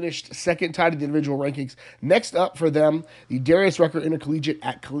finished second, tied in the individual rankings. Next up for them, the Darius Rucker Intercollegiate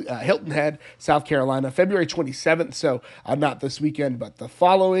at Hilton Head, South Carolina, February 27th. So not this weekend, but the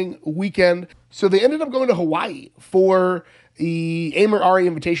following weekend. So they ended up going to Hawaii for the Amer Ari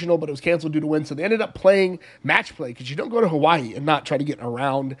Invitational, but it was canceled due to wind. So they ended up playing match play because you don't go to Hawaii and not try to get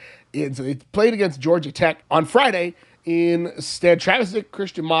around in. So they played against Georgia Tech on Friday. Instead, Travis Vick,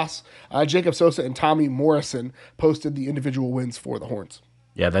 Christian Moss, Jacob Sosa, and Tommy Morrison posted the individual wins for the Horns.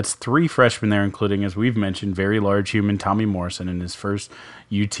 Yeah, that's 3 freshmen there, including, as we've mentioned, very large human Tommy Morrison in his first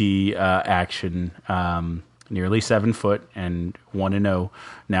UT action. Nearly 7 foot and 1-0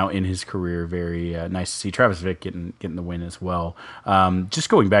 now in his career. Very nice to see Travis Vick getting the win as well. Just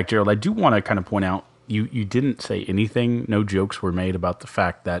going back, Gerald, I do want to kind of point out you didn't say anything. No jokes were made about the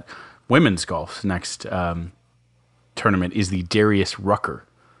fact that women's golf's next tournament is the Darius Rucker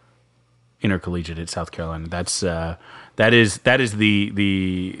Intercollegiate at South Carolina. That is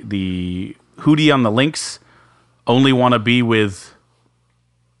the Hootie on the links. Only want to be with.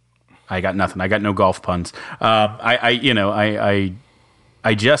 I got nothing. I got no golf puns. I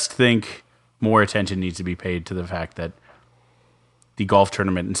just think more attention needs to be paid to the fact that the golf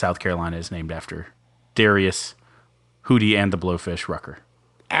tournament in South Carolina is named after Darius, Hootie, and the Blowfish Rucker.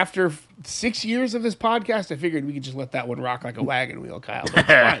 After 6 years of this podcast, I figured we could just let that one rock like a wagon wheel, Kyle. But it's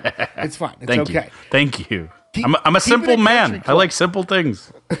fine. It's fine. It's okay. Thank you. I'm a simple man. I like simple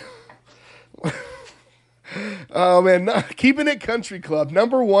things. Oh, man. Keeping it country club.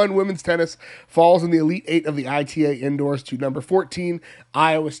 Number 1, women's tennis falls in the Elite 8 of the ITA indoors to number 14,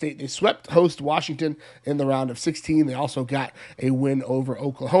 Iowa State. They swept host Washington in the round of 16. They also got a win over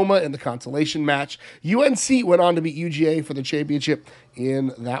Oklahoma in the consolation match. UNC went on to beat UGA for the championship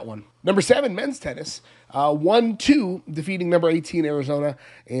in that one. Number 7, men's tennis. 1-2, defeating number 18, Arizona,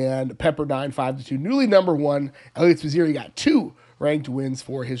 and Pepperdine 5-2. Newly number 1, Elliot Spizzirri got 2 ranked wins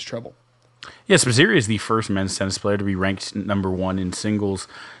for his trouble. Yes, Spizzirri is the first men's tennis player to be ranked number 1 in singles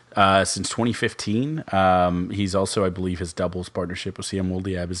since 2015. He's also, I believe, his doubles partnership with Siam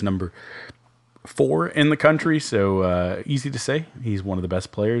Woldiab is number 4 in the country, so easy to say. He's one of the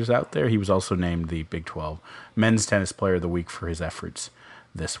best players out there. He was also named the Big 12 Men's Tennis Player of the Week for his efforts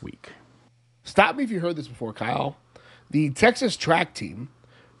this week. Stop me if you heard this before, Kyle. The Texas track team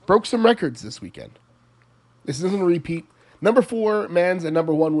broke some records this weekend. This isn't a repeat. Number 4 men's and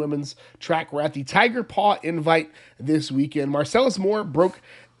number 1 women's track were at the Tiger Paw Invite this weekend. Marcellus Moore broke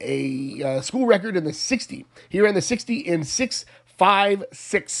a school record in the 60. He ran the 60 in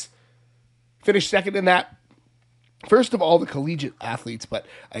 6.56. Finished second in that. First of all, the collegiate athletes, but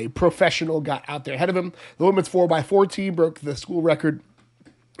a professional got out there ahead of him. The women's 4x4 team broke the school record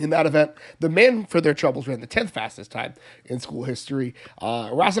in that event. The men, for their troubles, ran the 10th fastest time in school history.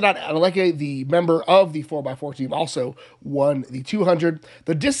 Rasadat Adeleke, the member of the 4x4 team, also won the 200.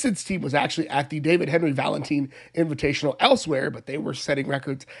 The distance team was actually at the David Henry Valentine Invitational elsewhere, but they were setting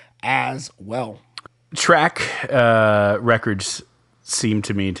records as well. Track records seem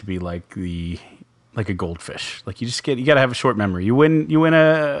to me to be like the like a goldfish. Like you got to have a short memory. You win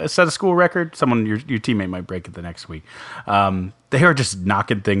a set of school record. Your teammate might break it the next week. They are just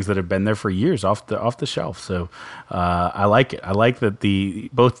knocking things that have been there for years off the shelf. So I like it. I like that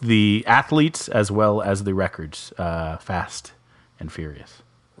both the athletes as well as the records, fast and furious.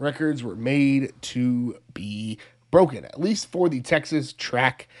 Records were made to be broken, at least for the Texas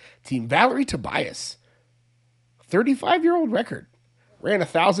track team. Valerie Tobias, 35-year-old record, ran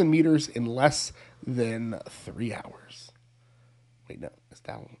 1,000 meters in less than 3 hours. Wait, no, it's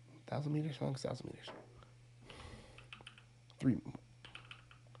 1,000 meters long. 1,000 meters. 3.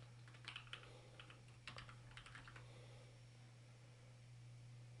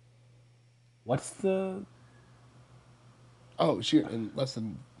 What's the? Oh, she ran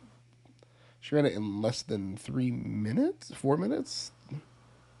it in less than 3 minutes, 4 minutes.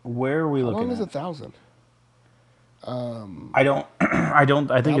 Where are we How looking long is at? 1,000? I don't. I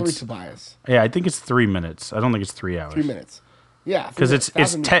think Valerie it's. Tobias. Yeah, I think it's 3 minutes. I don't think it's 3 hours. 3 minutes. Yeah, Because it's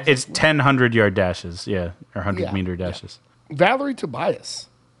 1,000 meters. 10 100-yard dashes. Yeah, or 100-meter dashes. Valerie Tobias,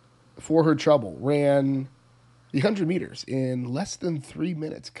 for her trouble, ran the 100 meters in less than 3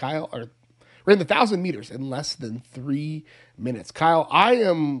 minutes. Ran the 1,000 meters in less than 3 minutes. Kyle, I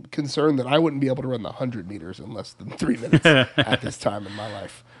am concerned that I wouldn't be able to run the 100 meters in less than 3 minutes at this time in my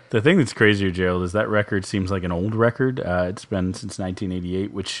life. The thing that's crazier, Gerald, is that record seems like an old record. It's been since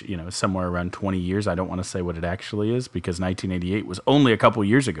 1988, which is somewhere around 20 years. I don't want to say what it actually is because 1988 was only a couple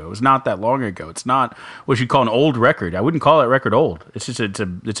years ago. It was not that long ago. It's not what you call an old record. I wouldn't call that record old. It's just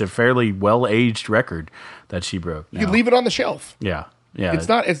it's a fairly well aged record that she broke. You leave it on the shelf. Yeah. Yeah, It's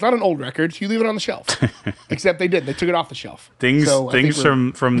not an old record. You leave it on the shelf. Except they did. They took it off the shelf. Things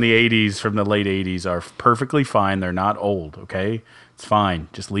from the 80s, from the late 80s, are perfectly fine. They're not old. Okay, it's fine.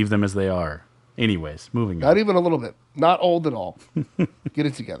 Just leave them as they are. Anyways, moving on. Not even a little bit. Not old at all. Get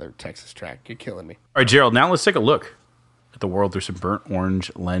it together, Texas track. You're killing me. All right, Gerald. Now let's take a look at the world through some burnt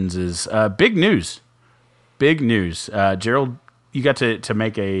orange lenses. Big news. Gerald, you got to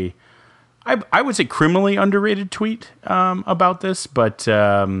make a. I would say criminally underrated tweet about this, but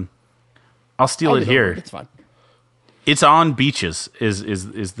I'll steal it here. It's fine. It's on beaches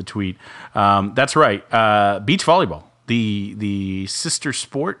is the tweet. That's right. Beach volleyball, the sister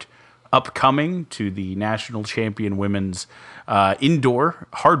sport upcoming to the national champion women's indoor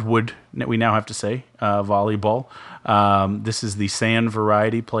hardwood. We now have to say volleyball. This is the sand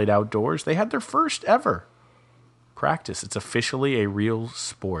variety played outdoors. They had their first ever practice. It's officially a real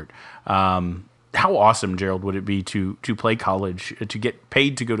sport. How awesome, Gerald, would it be to play college, to get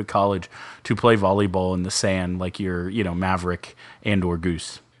paid to go to college, to play volleyball in the sand like you're, Maverick and or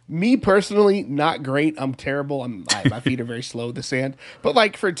Goose? Me personally, not great. I'm terrible. My feet are very slow with the sand. But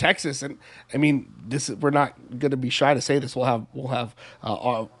like for Texas, and I mean, we're not going to be shy to say this. We'll have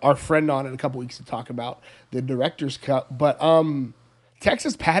our friend on in a couple weeks to talk about the Directors Cup. But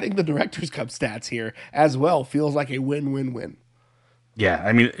Texas padding the Directors Cup stats here as well feels like a win-win-win. Yeah,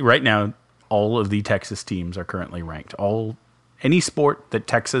 I mean, right now, all of the Texas teams are currently ranked. Any sport that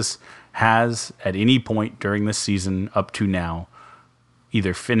Texas has at any point during the season up to now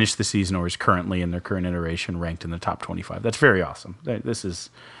either finished the season or is currently in their current iteration ranked in the top 25. That's very awesome. This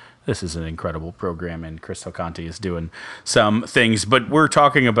is an incredible program, and Chris Conte is doing some things. But we're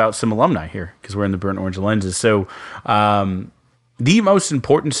talking about some alumni here because we're in the burnt orange lenses. So the most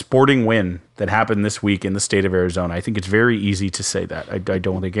important sporting win that happened this week in the state of Arizona, I think it's very easy to say that. I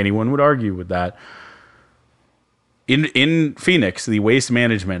don't think anyone would argue with that. In Phoenix, the Waste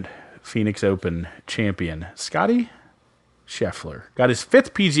Management Phoenix Open champion, Scotty Scheffler, got his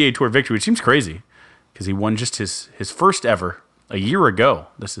 5th PGA Tour victory, which seems crazy because he won just his first ever a year ago.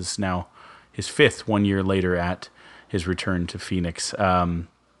 This is now his 5th 1 year later at his return to Phoenix.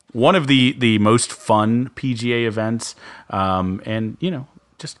 One of the most fun PGA events, and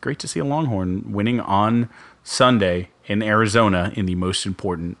just great to see a Longhorn winning on Sunday in Arizona in the most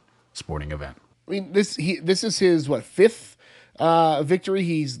important sporting event. I mean, this is his 5th victory.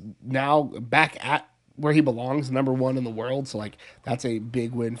 He's now back at where he belongs, number 1 in the world. So that's a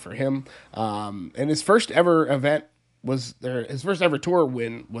big win for him. And his first ever event his first ever tour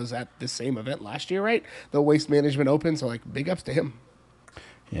win was at the same event last year, right? The Waste Management Open. So big ups to him.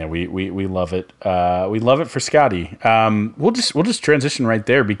 Yeah, we love it. We love it for Scotty. We'll just transition right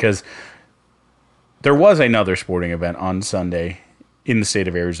there because there was another sporting event on Sunday in the state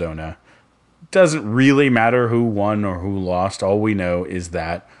of Arizona. Doesn't really matter who won or who lost. All we know is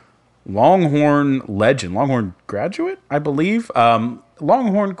that Longhorn legend, Longhorn graduate, I believe, former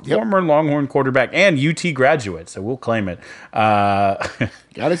Longhorn quarterback and UT graduate, so we'll claim it.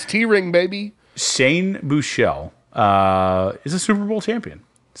 Got his T ring, baby. Shane Buechele is a Super Bowl champion.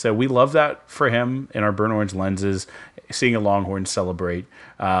 So we love that for him in our burnt orange lenses, seeing a Longhorn celebrate.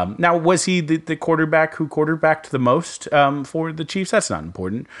 Now, was he the quarterback who quarterbacked the most for the Chiefs? That's not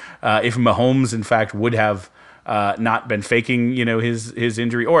important. If Mahomes, in fact, would have not been faking, his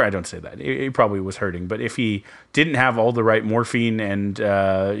injury, or I don't say that, he probably was hurting, but if he didn't have all the right morphine and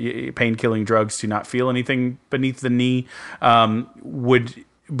pain-killing drugs to not feel anything beneath the knee, would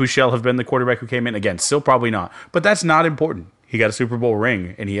Buechele have been the quarterback who came in? Again, still probably not, but that's not important. He got a Super Bowl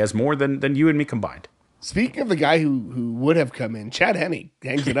ring, and he has more than you and me combined. Speaking of the guy who would have come in, Chad Henne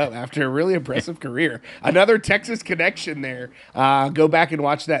hangs it up after a really impressive career. Another Texas connection there. Go back and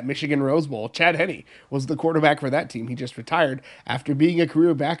watch that Michigan Rose Bowl. Chad Henne was the quarterback for that team. He just retired after being a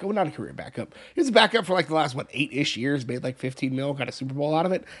career backup. Well, not a career backup. He was a backup for like the last, 8-ish years, made like 15 mil, got a Super Bowl out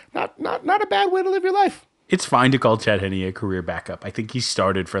of it. Not a bad way to live your life. It's fine to call Chad Henne a career backup. I think he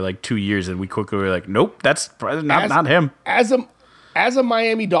started for like 2 years, and we quickly were like, nope, that's not him. As a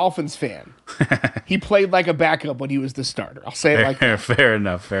Miami Dolphins fan, he played like a backup when he was the starter. I'll say it like that. Fair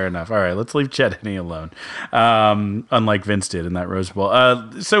enough. All right, let's leave Chad Henne alone. Unlike Vince did in that Rose Bowl.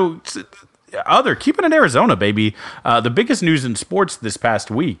 Keeping it Arizona, baby. The biggest news in sports this past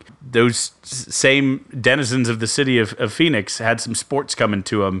week. Those same denizens of the city of Phoenix had some sports coming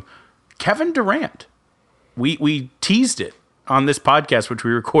to them. Kevin Durant. We teased it on this podcast, which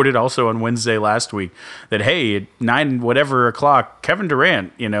we recorded also on Wednesday last week, that, hey, at 9 whatever o'clock, Kevin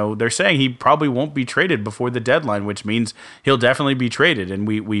Durant, they're saying he probably won't be traded before the deadline, which means he'll definitely be traded. And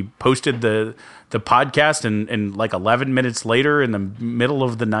we posted the podcast, and like 11 minutes later, in the middle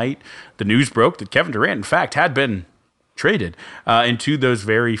of the night, the news broke that Kevin Durant, in fact, had been traded into those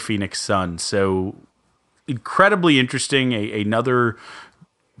very Phoenix Suns. So incredibly interesting. Another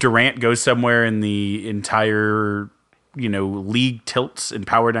Durant goes somewhere in the entire league tilts and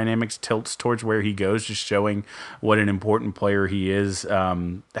power dynamics tilts towards where he goes, just showing what an important player he is.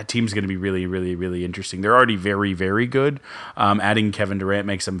 That team's going to be really, really, really interesting. They're already very, very good. Adding Kevin Durant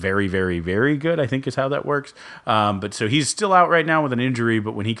makes them very, very, very good, I think is how that works. But so he's still out right now with an injury,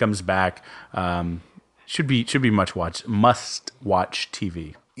 but when he comes back, should be must watch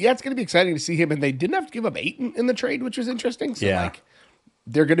TV. Yeah, it's going to be exciting to see him. And they didn't have to give up Ayton in the trade, which was interesting. So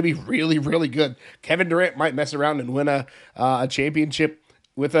they're going to be really, really good. Kevin Durant might mess around and win a championship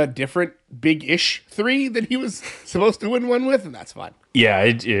with a different big-ish three than he was supposed to win one with, and that's fine.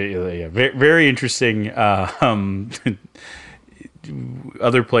 Yeah, very, very interesting.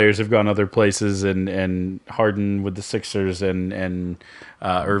 Other players have gone other places, and Harden with the Sixers and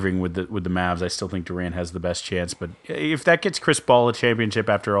Irving with the Mavs. I still think Durant has the best chance, but if that gets Chris Paul a championship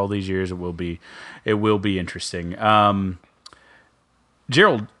after all these years, it will be interesting.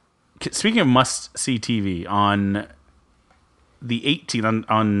 Gerald, speaking of must-see TV, on the 18th,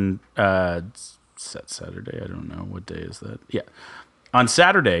 on Saturday, I don't know, what day is that? Yeah. On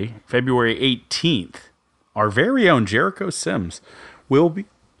Saturday, February 18th, our very own Jericho Sims will be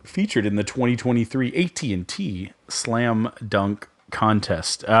featured in the 2023 AT&T Slam Dunk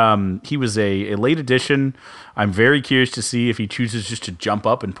Contest. He was a late addition. I'm very curious to see if he chooses just to jump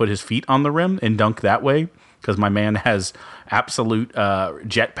up and put his feet on the rim and dunk that way, because my man has absolute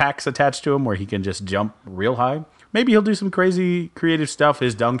jetpacks attached to him where he can just jump real high. Maybe he'll do some crazy creative stuff.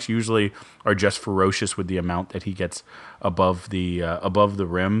 His dunks usually are just ferocious with the amount that he gets above the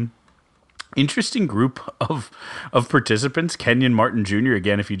rim. Interesting group of participants. Kenyon Martin Jr.,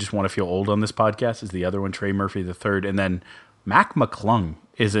 again, if you just want to feel old on this podcast, is the other one. Trey Murphy III, and then Mac McClung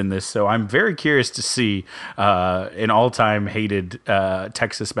is in this. So I'm very curious to see an all-time hated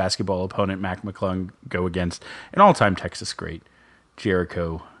Texas basketball opponent, Mac McClung, go against an all-time Texas great,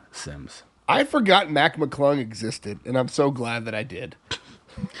 Jericho Sims. I forgot Mac McClung existed, and I'm so glad that I did.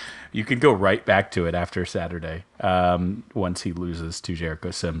 You could go right back to it after Saturday once he loses to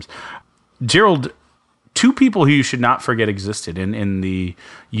Jericho Sims. Gerald, two people who you should not forget existed in the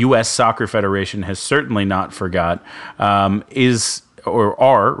U.S. Soccer Federation has certainly not forgot are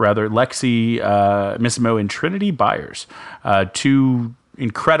Lexi Missimo and Trinity Byers, two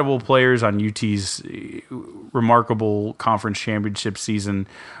incredible players on UT's remarkable conference championship season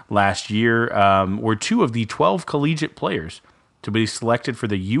last year, were two of the 12 collegiate players to be selected for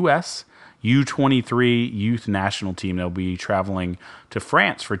the U.S. U23 youth national team. They'll be traveling to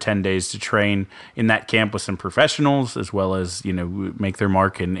France for 10 days to train in that camp with some professionals, as well as, make their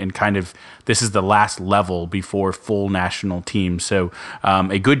mark and kind of, this is the last level before full national team. So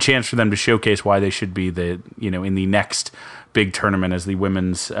a good chance for them to showcase why they should be in the next big tournament, as the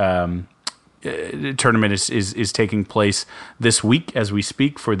women's tournament is taking place this week as we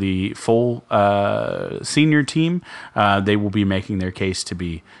speak for the full senior team. They will be making their case to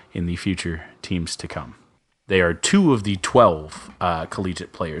be in the future teams to come. They are 2 of the 12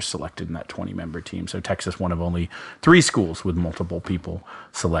 collegiate players selected in that 20-member team. So Texas, one of only 3 schools with multiple people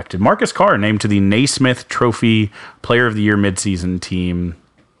selected. Marcus Carr named to the Naismith Trophy Player of the Year midseason team.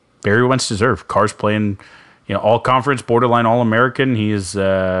 Very once deserved. Carr's playing, all conference, borderline All American. He is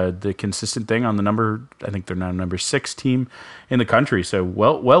the consistent thing on the number. I think they're now number 6 team in the country. So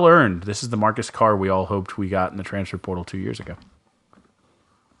well earned. This is the Marcus Carr we all hoped we got in the transfer portal 2 years ago.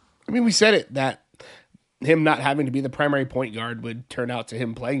 I mean, we said it that him not having to be the primary point guard would turn out to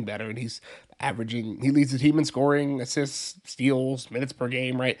him playing better, and he's he leads the team in scoring, assists, steals, minutes per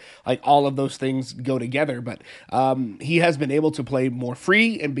game, right? Like all of those things go together, but he has been able to play more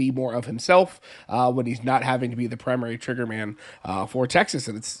free and be more of himself when he's not having to be the primary trigger man for Texas,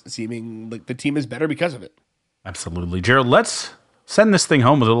 and it's seeming like the team is better because of it. Absolutely. Gerald, let's send this thing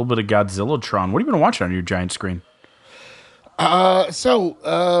home with a little bit of Godzilla-tron. What are you going to watch on your giant screen?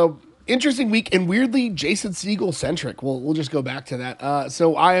 Interesting week and weirdly Jason Segel centric. We'll just go back to that.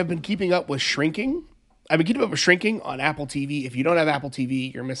 So I have been keeping up with Shrinking. I've been keeping up with Shrinking on Apple TV. If you don't have Apple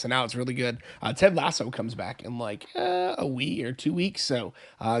TV, you're missing out. It's really good. Ted Lasso comes back in like a week or 2 weeks, so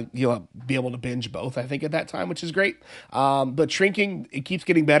you'll be able to binge both, I think, at that time, which is great. But Shrinking, it keeps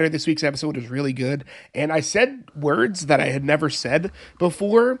getting better. This week's episode is really good. And I said words that I had never said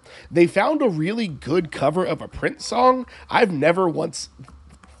before. They found a really good cover of a Prince song. I've never once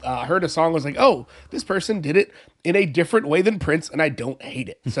heard a song was like, oh, this person did it in a different way than Prince, and I don't hate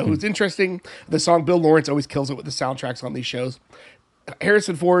it. So it's interesting. The song, Bill Lawrence always kills it with the soundtracks on these shows.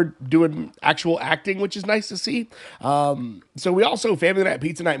 Harrison Ford doing actual acting, which is nice to see. So we also, Family Night,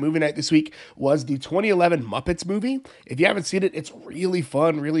 Pizza Night, Movie Night this week was the 2011 Muppets movie. If you haven't seen it, it's really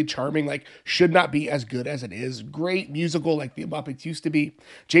fun, really charming, like should not be as good as it is. Great musical like the Muppets used to be.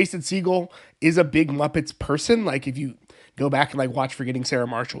 Jason Segel is a big Muppets person. Like if you go back and like watch Forgetting Sarah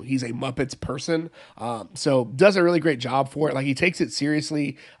Marshall, he's a Muppets person. So does a really great job for it. Like he takes it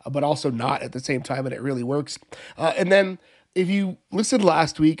seriously, but also not at the same time, and it really works. And then if you listened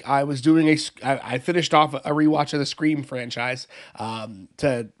last week, I was doing I finished off a rewatch of the Scream franchise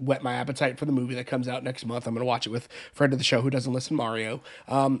to whet my appetite for the movie that comes out next month. I'm going to watch it with a friend of the show who doesn't listen, Mario.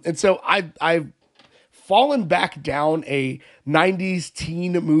 And so I've fallen back down a 90s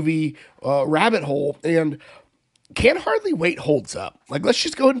teen movie rabbit hole, and Can't Hardly Wait holds up. Like, let's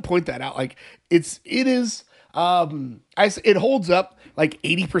just go ahead and point that out. Like, it holds up like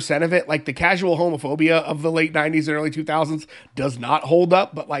 80% of it. Like the casual homophobia of the late 90s and early 2000s does not hold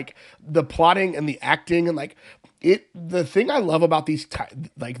up, but like the plotting and the acting and like the thing I love about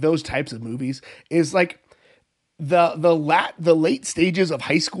those types of movies is like the late stages of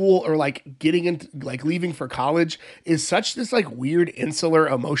high school or like getting into like leaving for college is such this like weird insular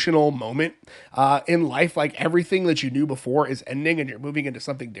emotional moment in life. Like everything that you knew before is ending and you're moving into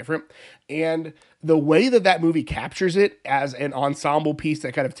something different. And the way that movie captures it as an ensemble piece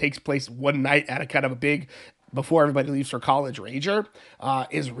that kind of takes place one night at a kind of a big before everybody leaves for college rager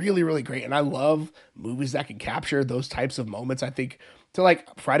is really, really great. And I love movies that can capture those types of moments. I think to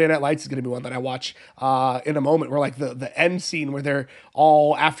like Friday Night Lights is going to be one that I watch in a moment where like the end scene where they're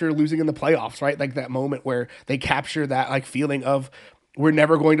all after losing in the playoffs, right? Like that moment where they capture that like feeling of we're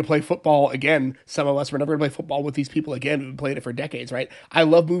never going to play football again. Some of us, we're never going to play football with these people again. We've been playing it for decades, right? I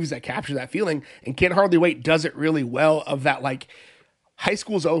love movies that capture that feeling, and Can't Hardly Wait does it really well of that like high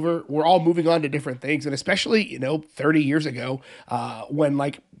school's over. We're all moving on to different things. And especially, 30 years ago when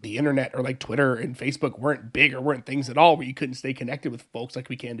like the internet or like Twitter and Facebook weren't big or weren't things at all where you couldn't stay connected with folks like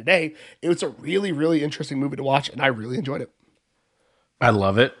we can today. It was a really, really interesting movie to watch, and I really enjoyed it. I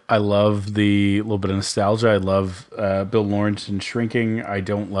love it. I love the little bit of nostalgia. I love Bill Lawrence and Shrinking. I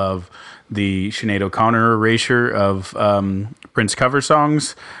don't love the Sinead O'Connor erasure of Prince cover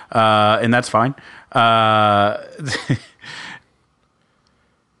songs, and that's fine. I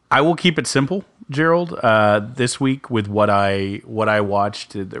will keep it simple, Gerald. This week with what I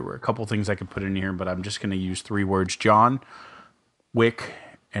watched, there were a couple things I could put in here, but I'm just going to use 3 words: John Wick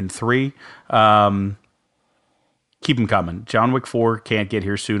and 3. Keep them coming. John Wick 4 can't get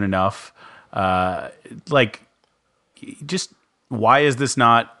here soon enough. Just why is this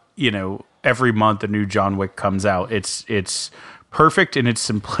not, every month a new John Wick comes out? It's perfect in its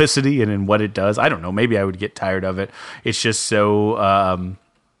simplicity and in what it does. I don't know. Maybe I would get tired of it. It's just so,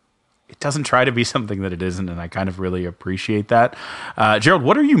 it doesn't try to be something that it isn't. And I kind of really appreciate that. Gerald,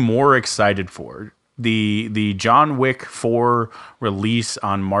 what are you more excited for? The John Wick 4 release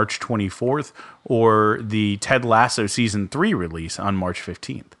on March 24th or the Ted Lasso season 3 release on March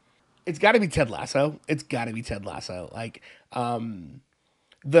 15th? It's got to be Ted Lasso. It's got to be Ted Lasso. Like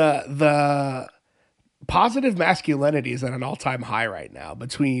the positive masculinity is at an all-time high right now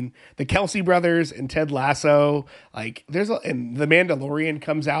between the Kelsey brothers and Ted Lasso. Like and The Mandalorian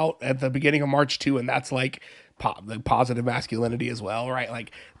comes out at the beginning of March too, and that's like the positive masculinity as well, right?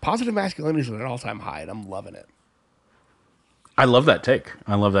 Like positive masculinity is at an all-time high, and I'm loving it. I love that take.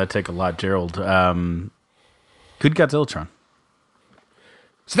 I love that take a lot, Gerald. Good Godzillatron.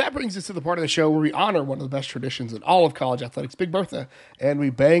 So that brings us to the part of the show where we honor one of the best traditions in all of college athletics, Big Bertha, and we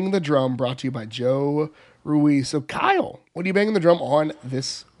bang the drum, brought to you by Joe Ruiz. So Kyle, what are you banging the drum on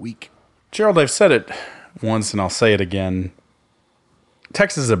this week? Gerald, I've said it once and I'll say it again.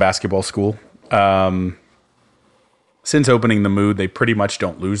 Texas is a basketball school. Since opening the Mood, they pretty much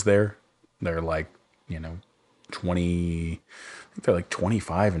don't lose there. They're like, 20, I think they're like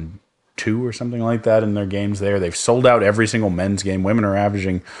 25-2 or something like that in their games there. They've sold out every single men's game. Women are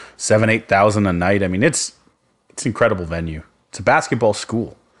averaging 7,000-8,000 a night. I mean, it's an incredible venue. It's a basketball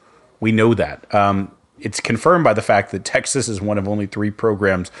school. We know that. It's confirmed by the fact that Texas is one of only 3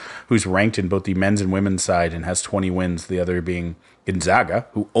 programs who's ranked in both the men's and women's side and has 20 wins, the other being Gonzaga,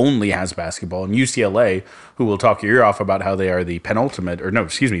 who only has basketball, and UCLA, who will talk your ear off about how they are the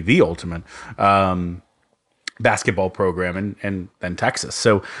the ultimate basketball program, and then Texas.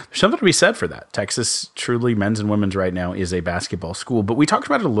 So there's something to be said for that. Texas, truly, men's and women's right now, is a basketball school. But we talked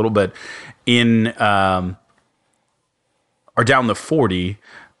about it a little bit in our Down the 40.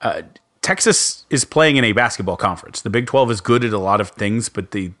 Texas is playing in a basketball conference. The Big 12 is good at a lot of things, but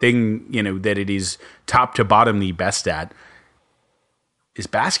the thing, that it is top to bottom the best at is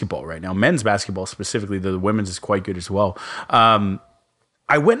basketball right now. Men's basketball specifically, the women's is quite good as well.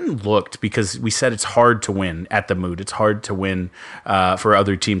 I went and looked because we said it's hard to win at the Mood. It's hard to win for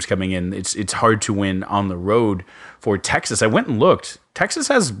other teams coming in. It's hard to win on the road for Texas. I went and looked. Texas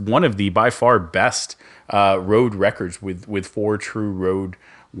has one of the by far best road records with 4 true road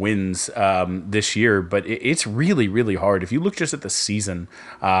wins this year, but it's really, really hard. If you look just at the season,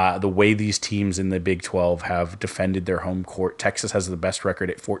 the way these teams in the Big 12 have defended their home court, Texas has the best record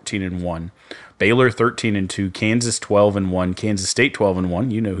at 14-1, Baylor 13-2, Kansas 12-1, Kansas State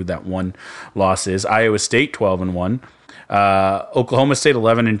 12-1. You know who that one loss is. Iowa State 12-1. Oklahoma State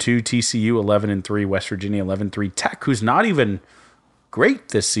 11-2, TCU 11-3, West Virginia 11-3. Tech, who's not even great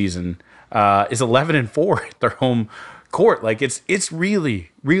this season, is 11-4 at their home court. Like it's really,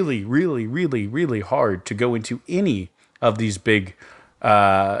 really, really, really, really hard to go into any of these big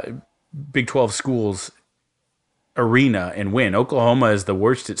 12 schools arena and win. Oklahoma is the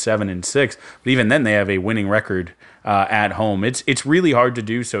worst at 7-6, but even then they have a winning record at home. It's really hard to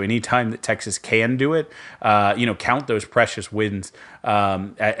do. So anytime that Texas can do it, count those precious wins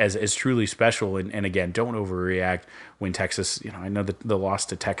as truly special. And again, don't overreact when Texas. I know that the loss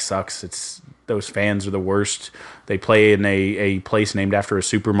to Tech sucks. It's those fans are the worst. They play in a place named after a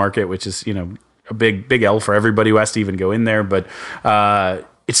supermarket, which is a big L for everybody who has to even go in there. But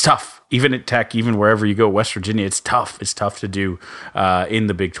it's tough. Even at Tech, even wherever you go, West Virginia, it's tough. It's tough to do in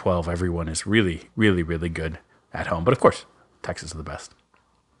the Big 12. Everyone is really, really, really good at home. But of course, Texas is the best.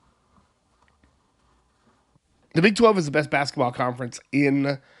 The Big 12 is the best basketball conference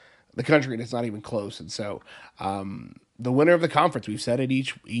in the country, and it's not even close. And so the winner of the conference, we've said it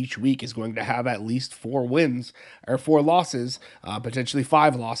each week, is going to have at least 4 wins or 4 losses, potentially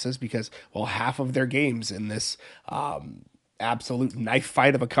 5 losses, because, half of their games in this absolute knife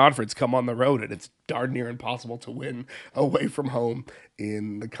fight of a conference come on the road, and it's darn near impossible to win away from home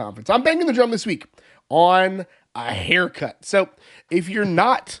in the conference. I'm banging the drum this week on a haircut. So if you're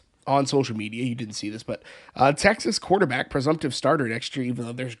not on social media, you didn't see this, but Texas quarterback, presumptive starter next year, even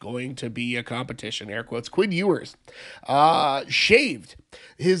though there's going to be a competition, air quotes, Quinn Ewers, shaved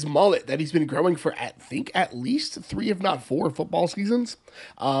his mullet that he's been growing for, I think, at least 3, if not 4 football seasons.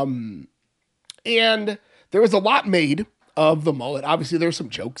 And there was a lot made of the mullet. Obviously, there were some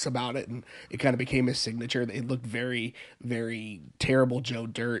jokes about it, and it kind of became his signature. It looked very, very terrible Joe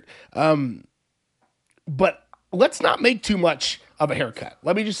Dirt. But let's not make too much of a haircut.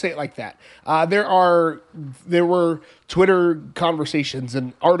 Let me just say it like that. There were Twitter conversations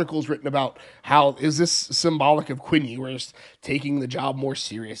and articles written about how is this symbolic of Quinn Ewers taking the job more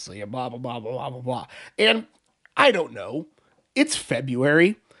seriously and blah, blah, blah, blah, blah, blah, blah. And I don't know. It's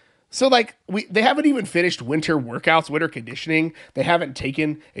February. So they haven't even finished winter workouts, winter conditioning. They haven't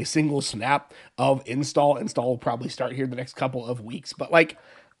taken a single snap of install. Install will probably start here the next couple of weeks. But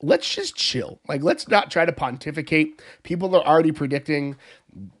let's just chill. Let's not try to pontificate. People are already predicting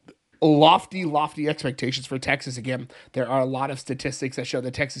lofty expectations for Texas. Again, there are a lot of statistics that show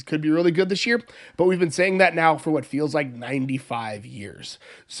that Texas could be really good this year, but we've been saying that now for what feels like 95 years.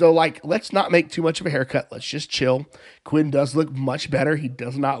 So, like, let's not make too much of a haircut. Let's just chill. Quinn does look much better. He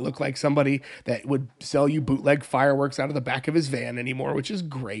does not look like somebody that would sell you bootleg fireworks out of the back of his van anymore, which is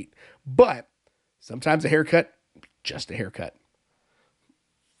great. But sometimes a haircut, just a haircut.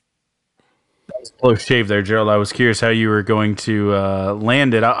 Close shave there, Gerald. I was curious how you were going to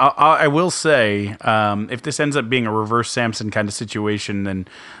land it. I will say, if this ends up being a reverse Samson kind of situation, then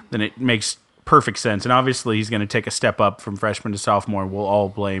it makes perfect sense. And obviously, he's going to take a step up from freshman to sophomore. We'll all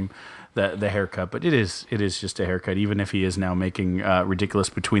blame the haircut, but it is just a haircut. Even if he is now making ridiculous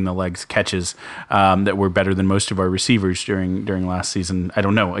between the legs catches that were better than most of our receivers during last season. I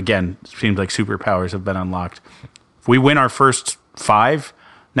don't know. Again, it seems like superpowers have been unlocked. If we win our first 5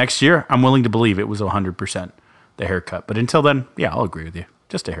 next year, I'm willing to believe it was 100% the haircut. But until then, yeah, I'll agree with you.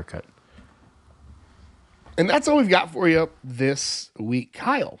 Just a haircut. And that's all we've got for you this week.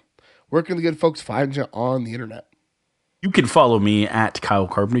 Kyle, where can the good folks find you on the internet? You can follow me at Kyle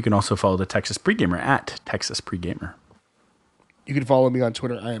Carpenter. You can also follow the Texas Pregamer at Texas Pregamer. You can follow me on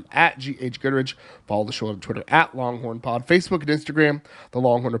Twitter. I am at GH Goodrich. Follow the show on Twitter at Longhorn Pod, Facebook and Instagram, the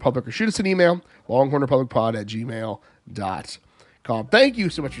Longhorn Republic, or shoot us an email, longhornrepublicpod@gmail.com. Thank you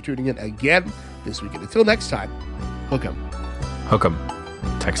so much for tuning in again this weekend. Until next time, hook 'em. Hook 'em.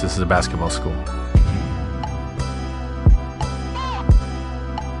 Texas is a basketball school.